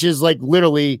 which is like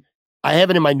literally, I have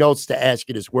it in my notes to ask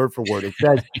you this word for word. It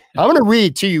says, I'm going to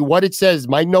read to you what it says.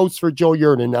 My notes for Joe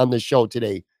Yurden on the show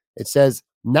today. It says,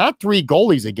 not 3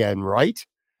 goalies again, right?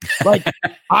 Like,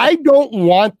 I don't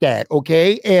want that.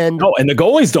 Okay. And the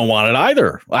goalies don't want it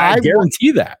either. I guarantee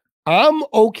that. I'm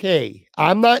okay.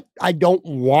 I don't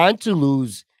want to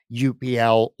lose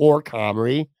UPL or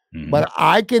Comrie, but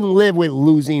I can live with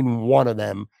losing one of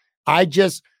them. I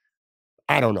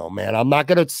don't know, man. I'm not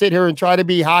going to sit here and try to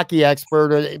be hockey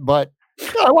expert, but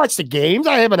I watch the games.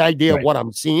 I have an idea of what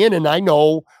I'm seeing, and I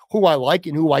know who I like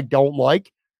and who I don't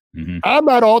like. I'm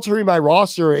not altering my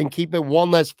roster and keeping one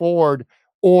less forward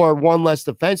or one less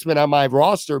defenseman on my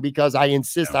roster because I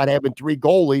insist on having 3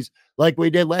 goalies like we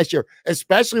did last year,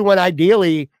 especially when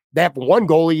ideally that one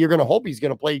goalie, you're going to hope he's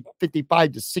going to play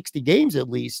 55 to 60 games at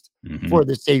least for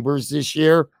the Sabres this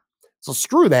year. So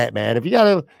screw that, man. If you got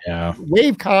to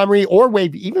waive Comrie or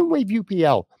waive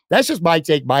UPL, that's just my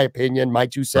take, my opinion, my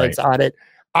 2 cents on it.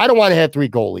 I don't want to have 3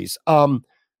 goalies.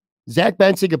 Zach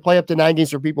Benson could play up to 9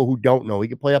 games for people who don't know. He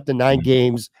could play up to 9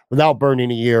 games without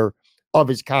burning a year of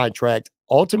his contract.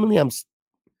 Ultimately, I'm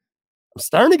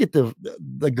starting to get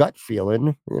the gut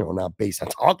feeling, not based on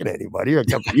talking to anybody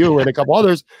except for you and a couple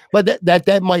others, but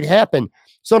that might happen.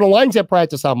 So the lines at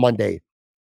practice on Monday.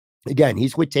 Again,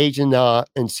 he's with Tajan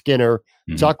and Skinner.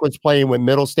 Tuck was playing with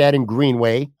Middlestad and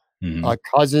Greenway.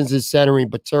 Cousins is centering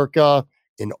Paterka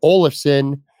and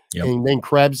Olofsson. And then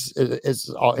Krebs,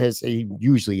 as he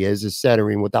usually is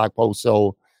centering with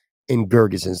Okposo and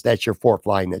Gergesens. That's your 4th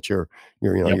line. That's your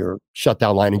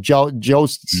shutdown line. And Joe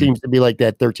seems to be like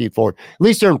that 13th forward. At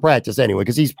least they're in practice anyway,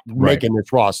 because he's making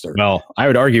this roster. Well, I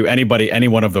would argue any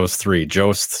one of those 3,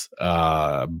 Jost,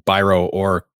 Byro,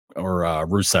 or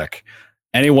Rusek,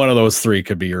 any one of those 3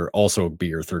 could be your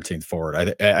 13th forward.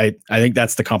 I think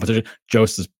that's the competition.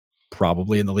 Jost is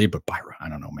probably in the lead, but Byro, I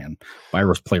don't know, man.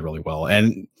 Byro's played really well,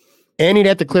 and he'd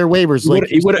have to clear waivers.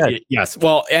 Yes.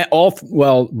 Well,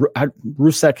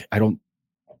 Rusek, I don't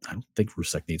think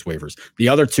Rusek needs waivers. The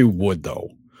other 2 would though.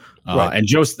 And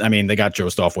Jost, they got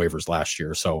Jost off waivers last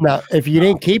year. So now, if you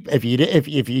didn't if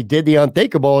you did the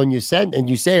unthinkable and you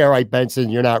say, all right, Benson,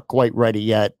 you're not quite ready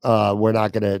yet. We're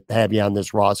not going to have you on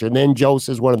this roster. And then Jost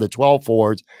is one of the 12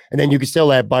 forwards, and then you can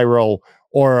still have Byro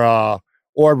or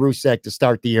Rusek to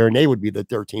start the year, and they would be the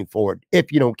 13th forward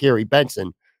if you don't carry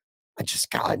Benson.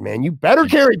 God, man, you better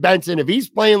carry Benson if he's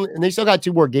playing. And they still got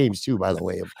 2 more games too, by the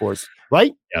way, of course,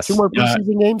 right? Yes. 2 more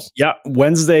preseason games. Yeah.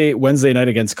 Wednesday night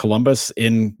against Columbus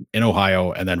in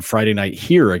Ohio, and then Friday night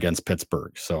here against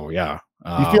Pittsburgh. So yeah.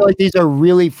 You feel like these are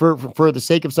really for the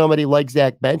sake of somebody like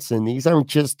Zach Benson. These aren't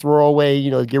just throwaway,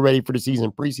 get ready for the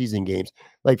season preseason games.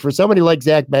 Like for somebody like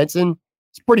Zach Benson,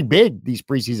 it's pretty big, these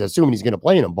preseason, assuming he's going to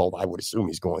play in them both. I would assume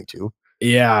he's going to.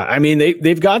 Yeah.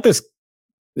 They've got this.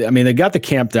 They got the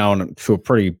camp down to a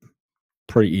pretty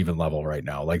even level right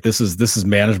now. Like this is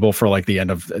manageable for like the end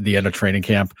of training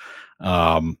camp.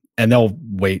 And they'll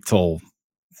wait till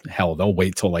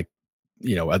like,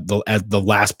 at the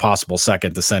last possible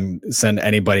second to send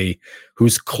anybody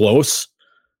who's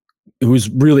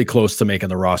really close to making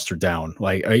the roster down.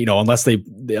 Like, unless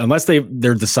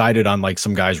they're decided on like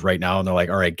some guys right now and they're like,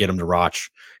 all right, get them to Roch.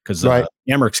 Because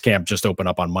Amherst camp just opened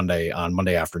up on Monday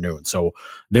afternoon, so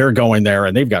they're going there,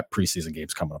 and they've got preseason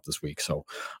games coming up this week. So,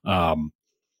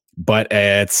 but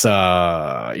it's they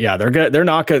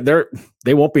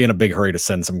won't be in a big hurry to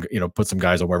send some, put some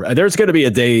guys on waiver. There's going to be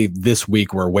a day this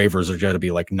week where waivers are going to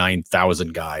be like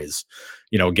 9,000 guys,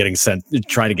 getting sent,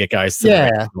 trying to get guys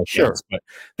to sure. But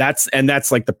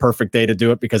that's like the perfect day to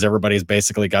do it because everybody's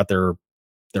basically got their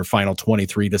final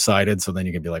 23 decided. So then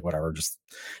you can be like, whatever, just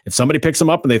if somebody picks them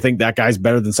up and they think that guy's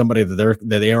better than somebody that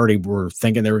they already were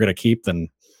thinking they were going to keep, then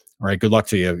all right, good luck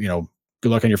to you. Good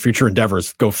luck on your future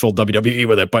endeavors. Go full WWE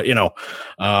with it. But,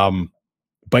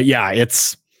 but yeah,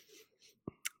 it's,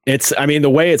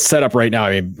 the way it's set up right now,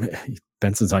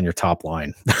 Benson's on your top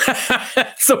line.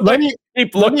 So let me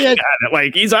keep looking at it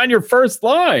like he's on your first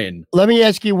line. Let me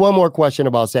ask you one more question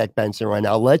about Zach Benson right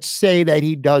now. Let's say that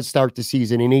he does start the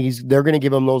season and they're going to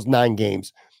give him those 9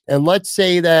 games. And let's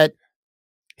say that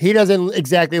he doesn't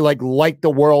exactly light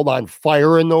the world on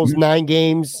fire in those 9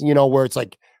 games, where it's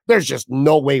like, there's just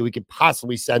no way we could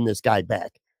possibly send this guy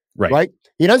back. Right.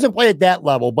 He doesn't play at that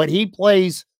level, but he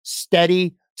plays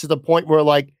steady to the point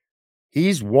where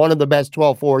he's one of the best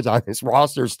 12 forwards on this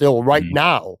roster still right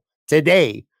now,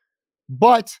 today.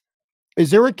 But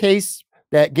is there a case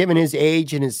that, given his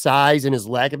age and his size and his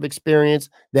lack of experience,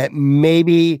 that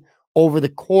maybe over the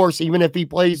course, even if he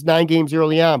plays 9 games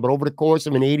early on, but over the course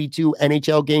of an 82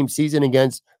 NHL game season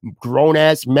against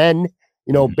grown-ass men,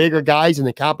 bigger guys in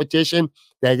the competition,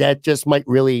 that just might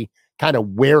really kind of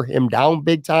wear him down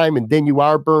big time, and then you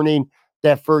are burning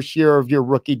that first year of your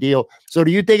rookie deal. So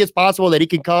do you think it's possible that he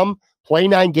can come, play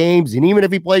 9 games, and even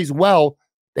if he plays well,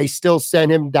 they still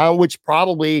send him down, which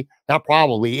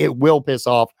it will piss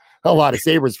off a lot of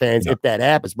Sabres fans if that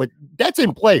happens. But that's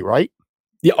in play, right?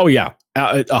 Yeah. Oh yeah.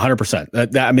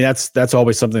 100%. I mean, that's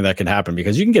always something that can happen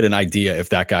because you can get an idea if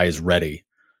that guy is ready.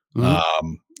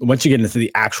 Once you get into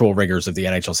the actual rigors of the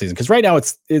NHL season, because right now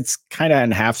it's kind of in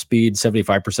half speed,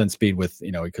 75% speed with,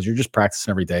 because you're just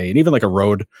practicing every day. And even like a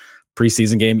road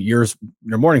preseason game, your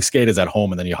morning skate is at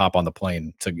home and then you hop on the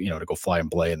plane to, to go fly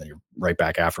and play and then you're right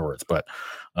back afterwards. But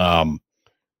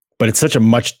it's such a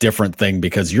much different thing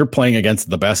because you're playing against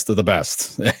the best of the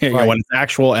best. Right. When it's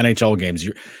actual NHL games,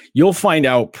 you'll find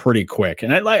out pretty quick.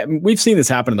 And we've seen this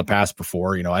happen in the past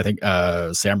before. I think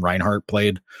Sam Reinhart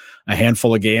played a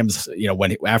handful of games,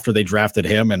 after they drafted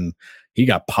him, and he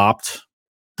got popped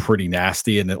pretty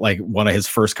nasty in one of his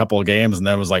first couple of games, and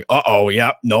then was like,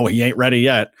 no, he ain't ready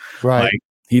yet. Right. Like,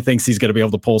 he thinks he's going to be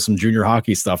able to pull some junior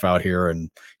hockey stuff out here,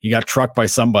 and he got trucked by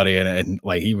somebody, and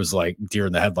he was like deer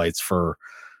in the headlights for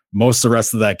most of the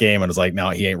rest of that game, and was like,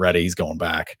 no, he ain't ready. He's going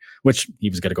back, which he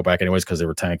was going to go back anyways because they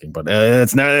were tanking. But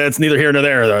it's neither here nor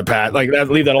there, Pat. Like that,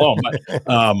 leave that alone.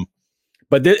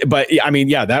 But I mean,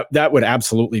 yeah, that would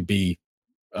absolutely be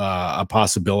a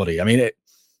possibility. I mean,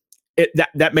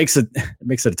 that makes it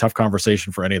a tough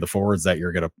conversation for any of the forwards that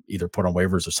you're going to either put on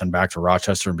waivers or send back to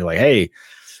Rochester and be like, hey,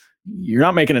 you're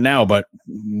not making it now, but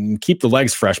keep the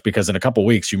legs fresh because in a couple of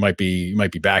weeks you might be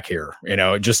back here,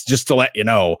 just to let you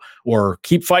know, or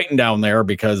keep fighting down there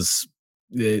because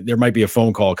there might be a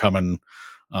phone call coming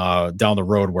down the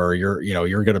road where you're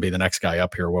going to be the next guy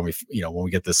up here when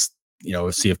we get this,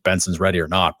 see if Benson's ready or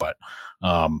not. But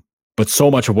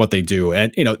so much of what they do,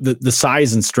 and the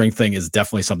size and strength thing is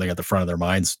definitely something at the front of their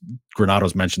minds.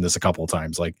 Granato's mentioned this a couple of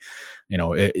times,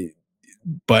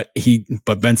 but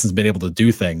Benson's been able to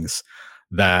do things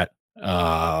that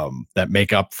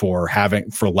make up for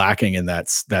lacking in that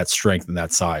strength and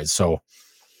that size. So,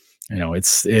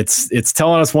 it's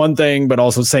telling us one thing, but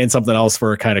also saying something else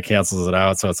where it kind of cancels it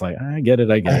out. So it's like, I get it.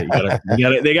 They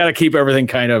got to keep everything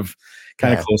kind of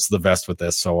close to the vest with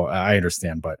this. So I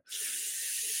understand, but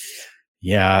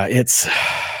yeah, I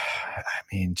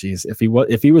mean, geez, if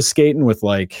he was skating with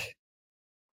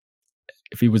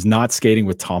if he was not skating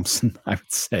with Thompson, I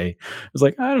would say it was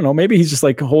like, I don't know, maybe he's just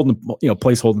like holding,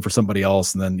 place holding for somebody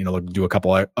else. And then, do a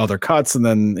couple other cuts and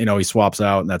then, he swaps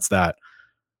out and that's that.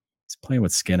 He's playing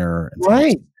with Skinner. And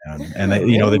right. Thompson, and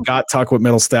they've got Tuck with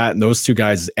Middlestat, and those two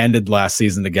guys ended last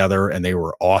season together and they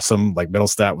were awesome. Like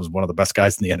Middlestat was one of the best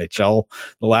guys in the NHL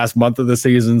the last month of the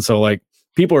season. So like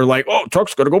people are like, oh,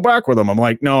 Tuck's going to go back with him. I'm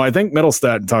like, no, I think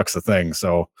Middlestat and Tuck's the thing.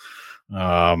 So,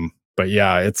 but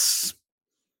yeah,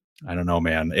 I don't know,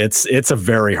 man. It's a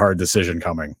very hard decision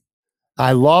coming.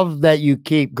 I love that you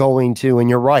keep going to, and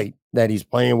you're right, that he's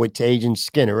playing with Tage and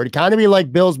Skinner. It'd kind of be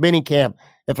like Bill's minicamp.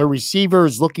 If a receiver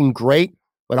is looking great,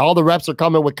 but all the reps are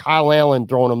coming with Kyle Allen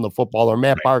throwing him the football or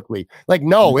Matt Barkley. Like,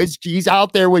 no, he's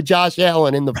out there with Josh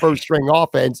Allen in the first string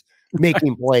offense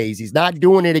making plays. He's not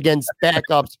doing it against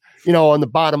backups, on the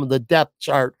bottom of the depth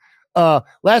chart.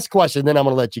 Last question, then I'm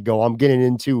going to let you go. I'm getting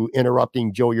into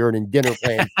interrupting Joe Yurt and dinner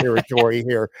plan territory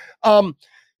here.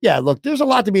 Yeah, look, there's a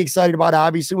lot to be excited about.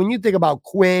 Obviously, when you think about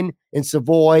Quinn and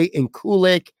Savoy and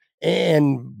Kulik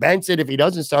and Benson, if he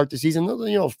doesn't start the season,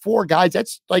 4 guys,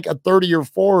 that's like a 30-year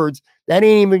forwards that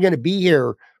ain't even going to be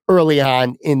here early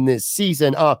on in this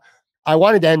season. I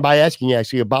wanted to end by asking you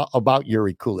actually about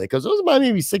Yuri Kulik, because it was about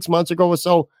maybe 6 months ago or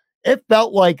so. It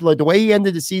felt like the way he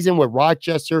ended the season with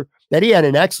Rochester, that he had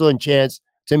an excellent chance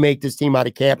to make this team out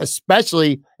of camp,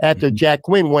 especially after Jack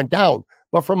Quinn went down.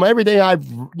 But from everything I've,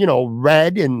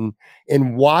 read and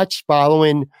watched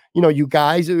following, you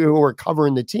guys who are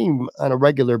covering the team on a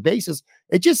regular basis,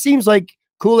 it just seems like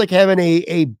Kulik having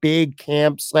a big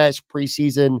camp /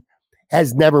 preseason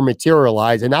has never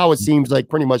materialized. And now it seems like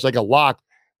pretty much like a lock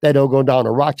that he'll go down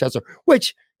to Rochester,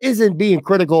 which isn't being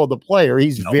critical of the player.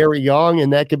 He's very young,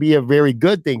 and that could be a very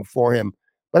good thing for him.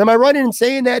 But am I right in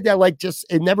saying that just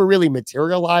it never really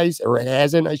materialized, or it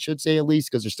hasn't, I should say, at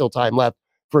least, because there's still time left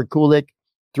for Kulik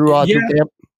through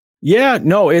camp? Yeah,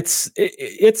 no, it's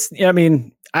I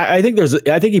mean, I think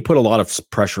he put a lot of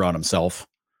pressure on himself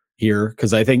here,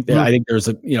 because I think there's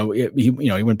a he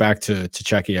went back to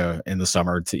Czechia in the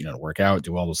summer to work out,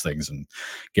 do all those things, and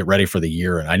get ready for the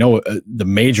year. And I know the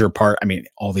major part. I mean,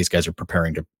 all these guys are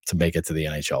preparing to make it to the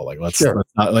NHL. Like let's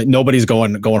not, like nobody's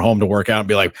going home to work out and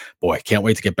be like, boy, I can't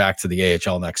wait to get back to the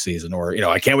AHL next season, or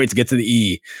I can't wait to get to the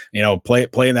E.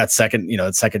 Play in that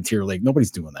second tier league.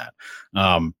 Nobody's doing that.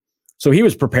 So he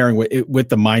was preparing with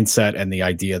the mindset and the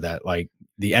idea that like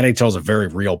the NHL is a very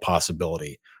real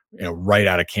possibility, right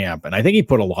out of camp. And I think he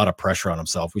put a lot of pressure on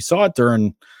himself. We saw it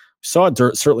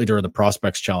certainly during the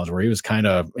Prospects Challenge, where he was kind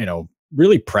of,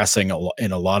 really pressing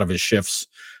in a lot of his shifts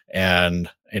and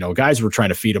guys were trying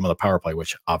to feed him on the power play,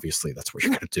 which obviously that's what you're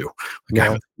going to do, a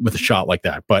guy with a shot like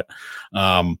that. But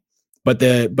the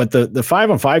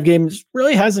 5-on-5 game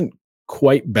really hasn't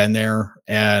quite been there.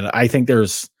 And I think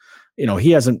there's,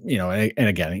 he hasn't, and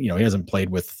again, he hasn't played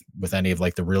with any of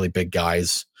like the really big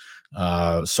guys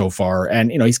so far.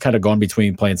 And, he's kind of gone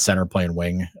between playing center, playing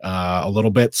wing a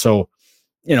little bit. So,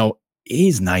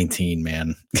 he's 19,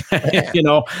 man. 19,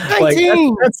 like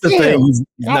that's the thing. He's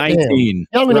 19.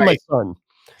 Younger than my son.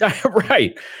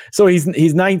 Right. So he's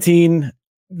 19.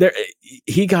 There,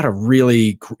 he had a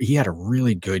really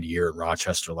good year in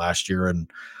Rochester last year, and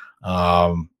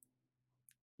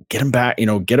get him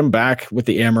back with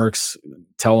the Amherst.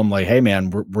 Tell him like, hey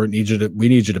man, we need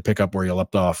you to pick up where you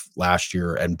left off last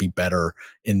year and be better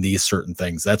in these certain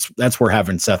things. That's where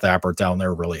having Seth Appert down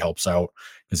there really helps out,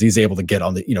 because he's able to get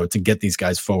on the, to get these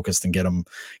guys focused and get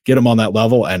them on that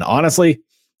level. And honestly,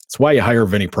 it's why you hire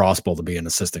Vinny Prospal to be an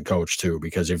assistant coach too,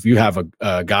 because if you have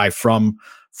a guy from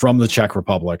the Czech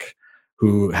Republic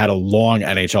who had a long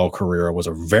NHL career, was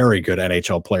a very good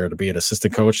NHL player, to be an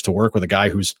assistant coach, to work with a guy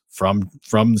who's from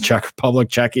the Czech Republic,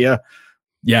 Czechia.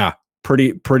 Yeah.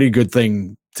 Pretty good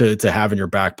thing to have in your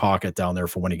back pocket down there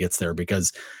for when he gets there,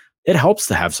 because it helps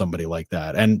to have somebody like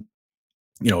that. And,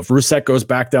 if Rusek goes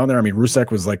back down there, I mean, Rusek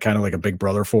was like kind of like a big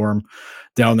brother for him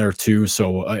down there too.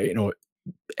 So,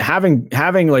 having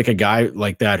like a guy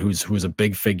like that who's a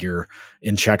big figure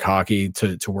in Czech hockey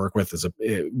to work with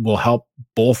it will help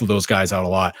both of those guys out a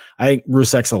lot. I think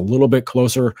Rusek's a little bit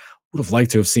closer. Would have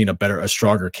liked to have seen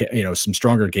some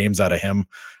stronger games out of him.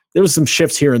 There was some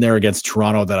shifts here and there against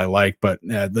Toronto that I like, but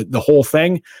the whole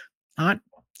thing, not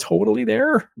totally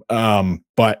there.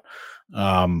 But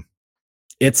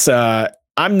it's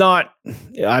I'm not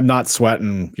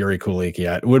sweating Yuri Kulik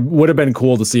yet. Would have been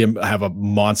cool to see him have a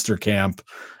monster camp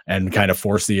and kind of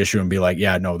force the issue and be like,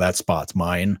 yeah, no, that spot's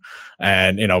mine,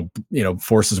 and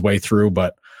force his way through.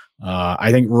 But I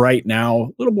think right now a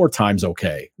little more time's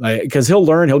okay, because he'll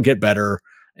learn, he'll get better.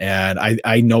 And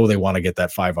I know they want to get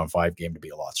that 5-on-5 game to be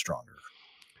a lot stronger.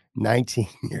 19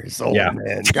 years old,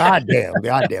 man. Goddamn.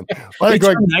 Well, he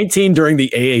turned 19 during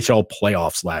the AHL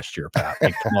playoffs last year, Pat.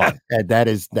 Like, come on.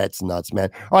 That's nuts, man.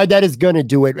 All right, that is going to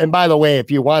do it. And by the way,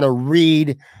 if you want to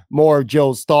read more of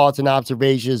Joe's thoughts and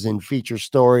observations and feature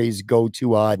stories, go to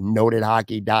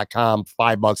notedhockey.com,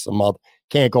 $5 a month.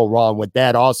 Can't go wrong with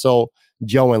that. Also,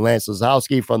 Joe and Lance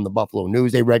Lazowski from the Buffalo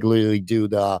News, they regularly do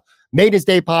the Maintenance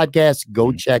Day podcast.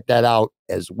 Go check that out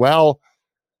as well.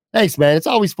 Thanks, man. It's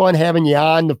always fun having you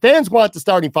on. The fans want the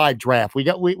starting five draft. We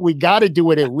got to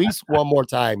do it at least one more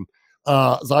time.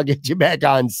 So I'll get you back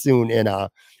on soon and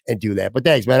do that. But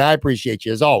thanks, man. I appreciate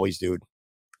you as always, dude.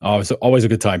 Oh, it's always a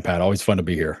good time, Pat. Always fun to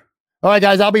be here. All right,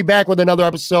 guys. I'll be back with another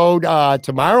episode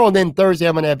tomorrow, and then Thursday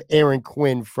I'm going to have Aaron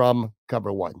Quinn from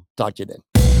Cover One. Talk to you then.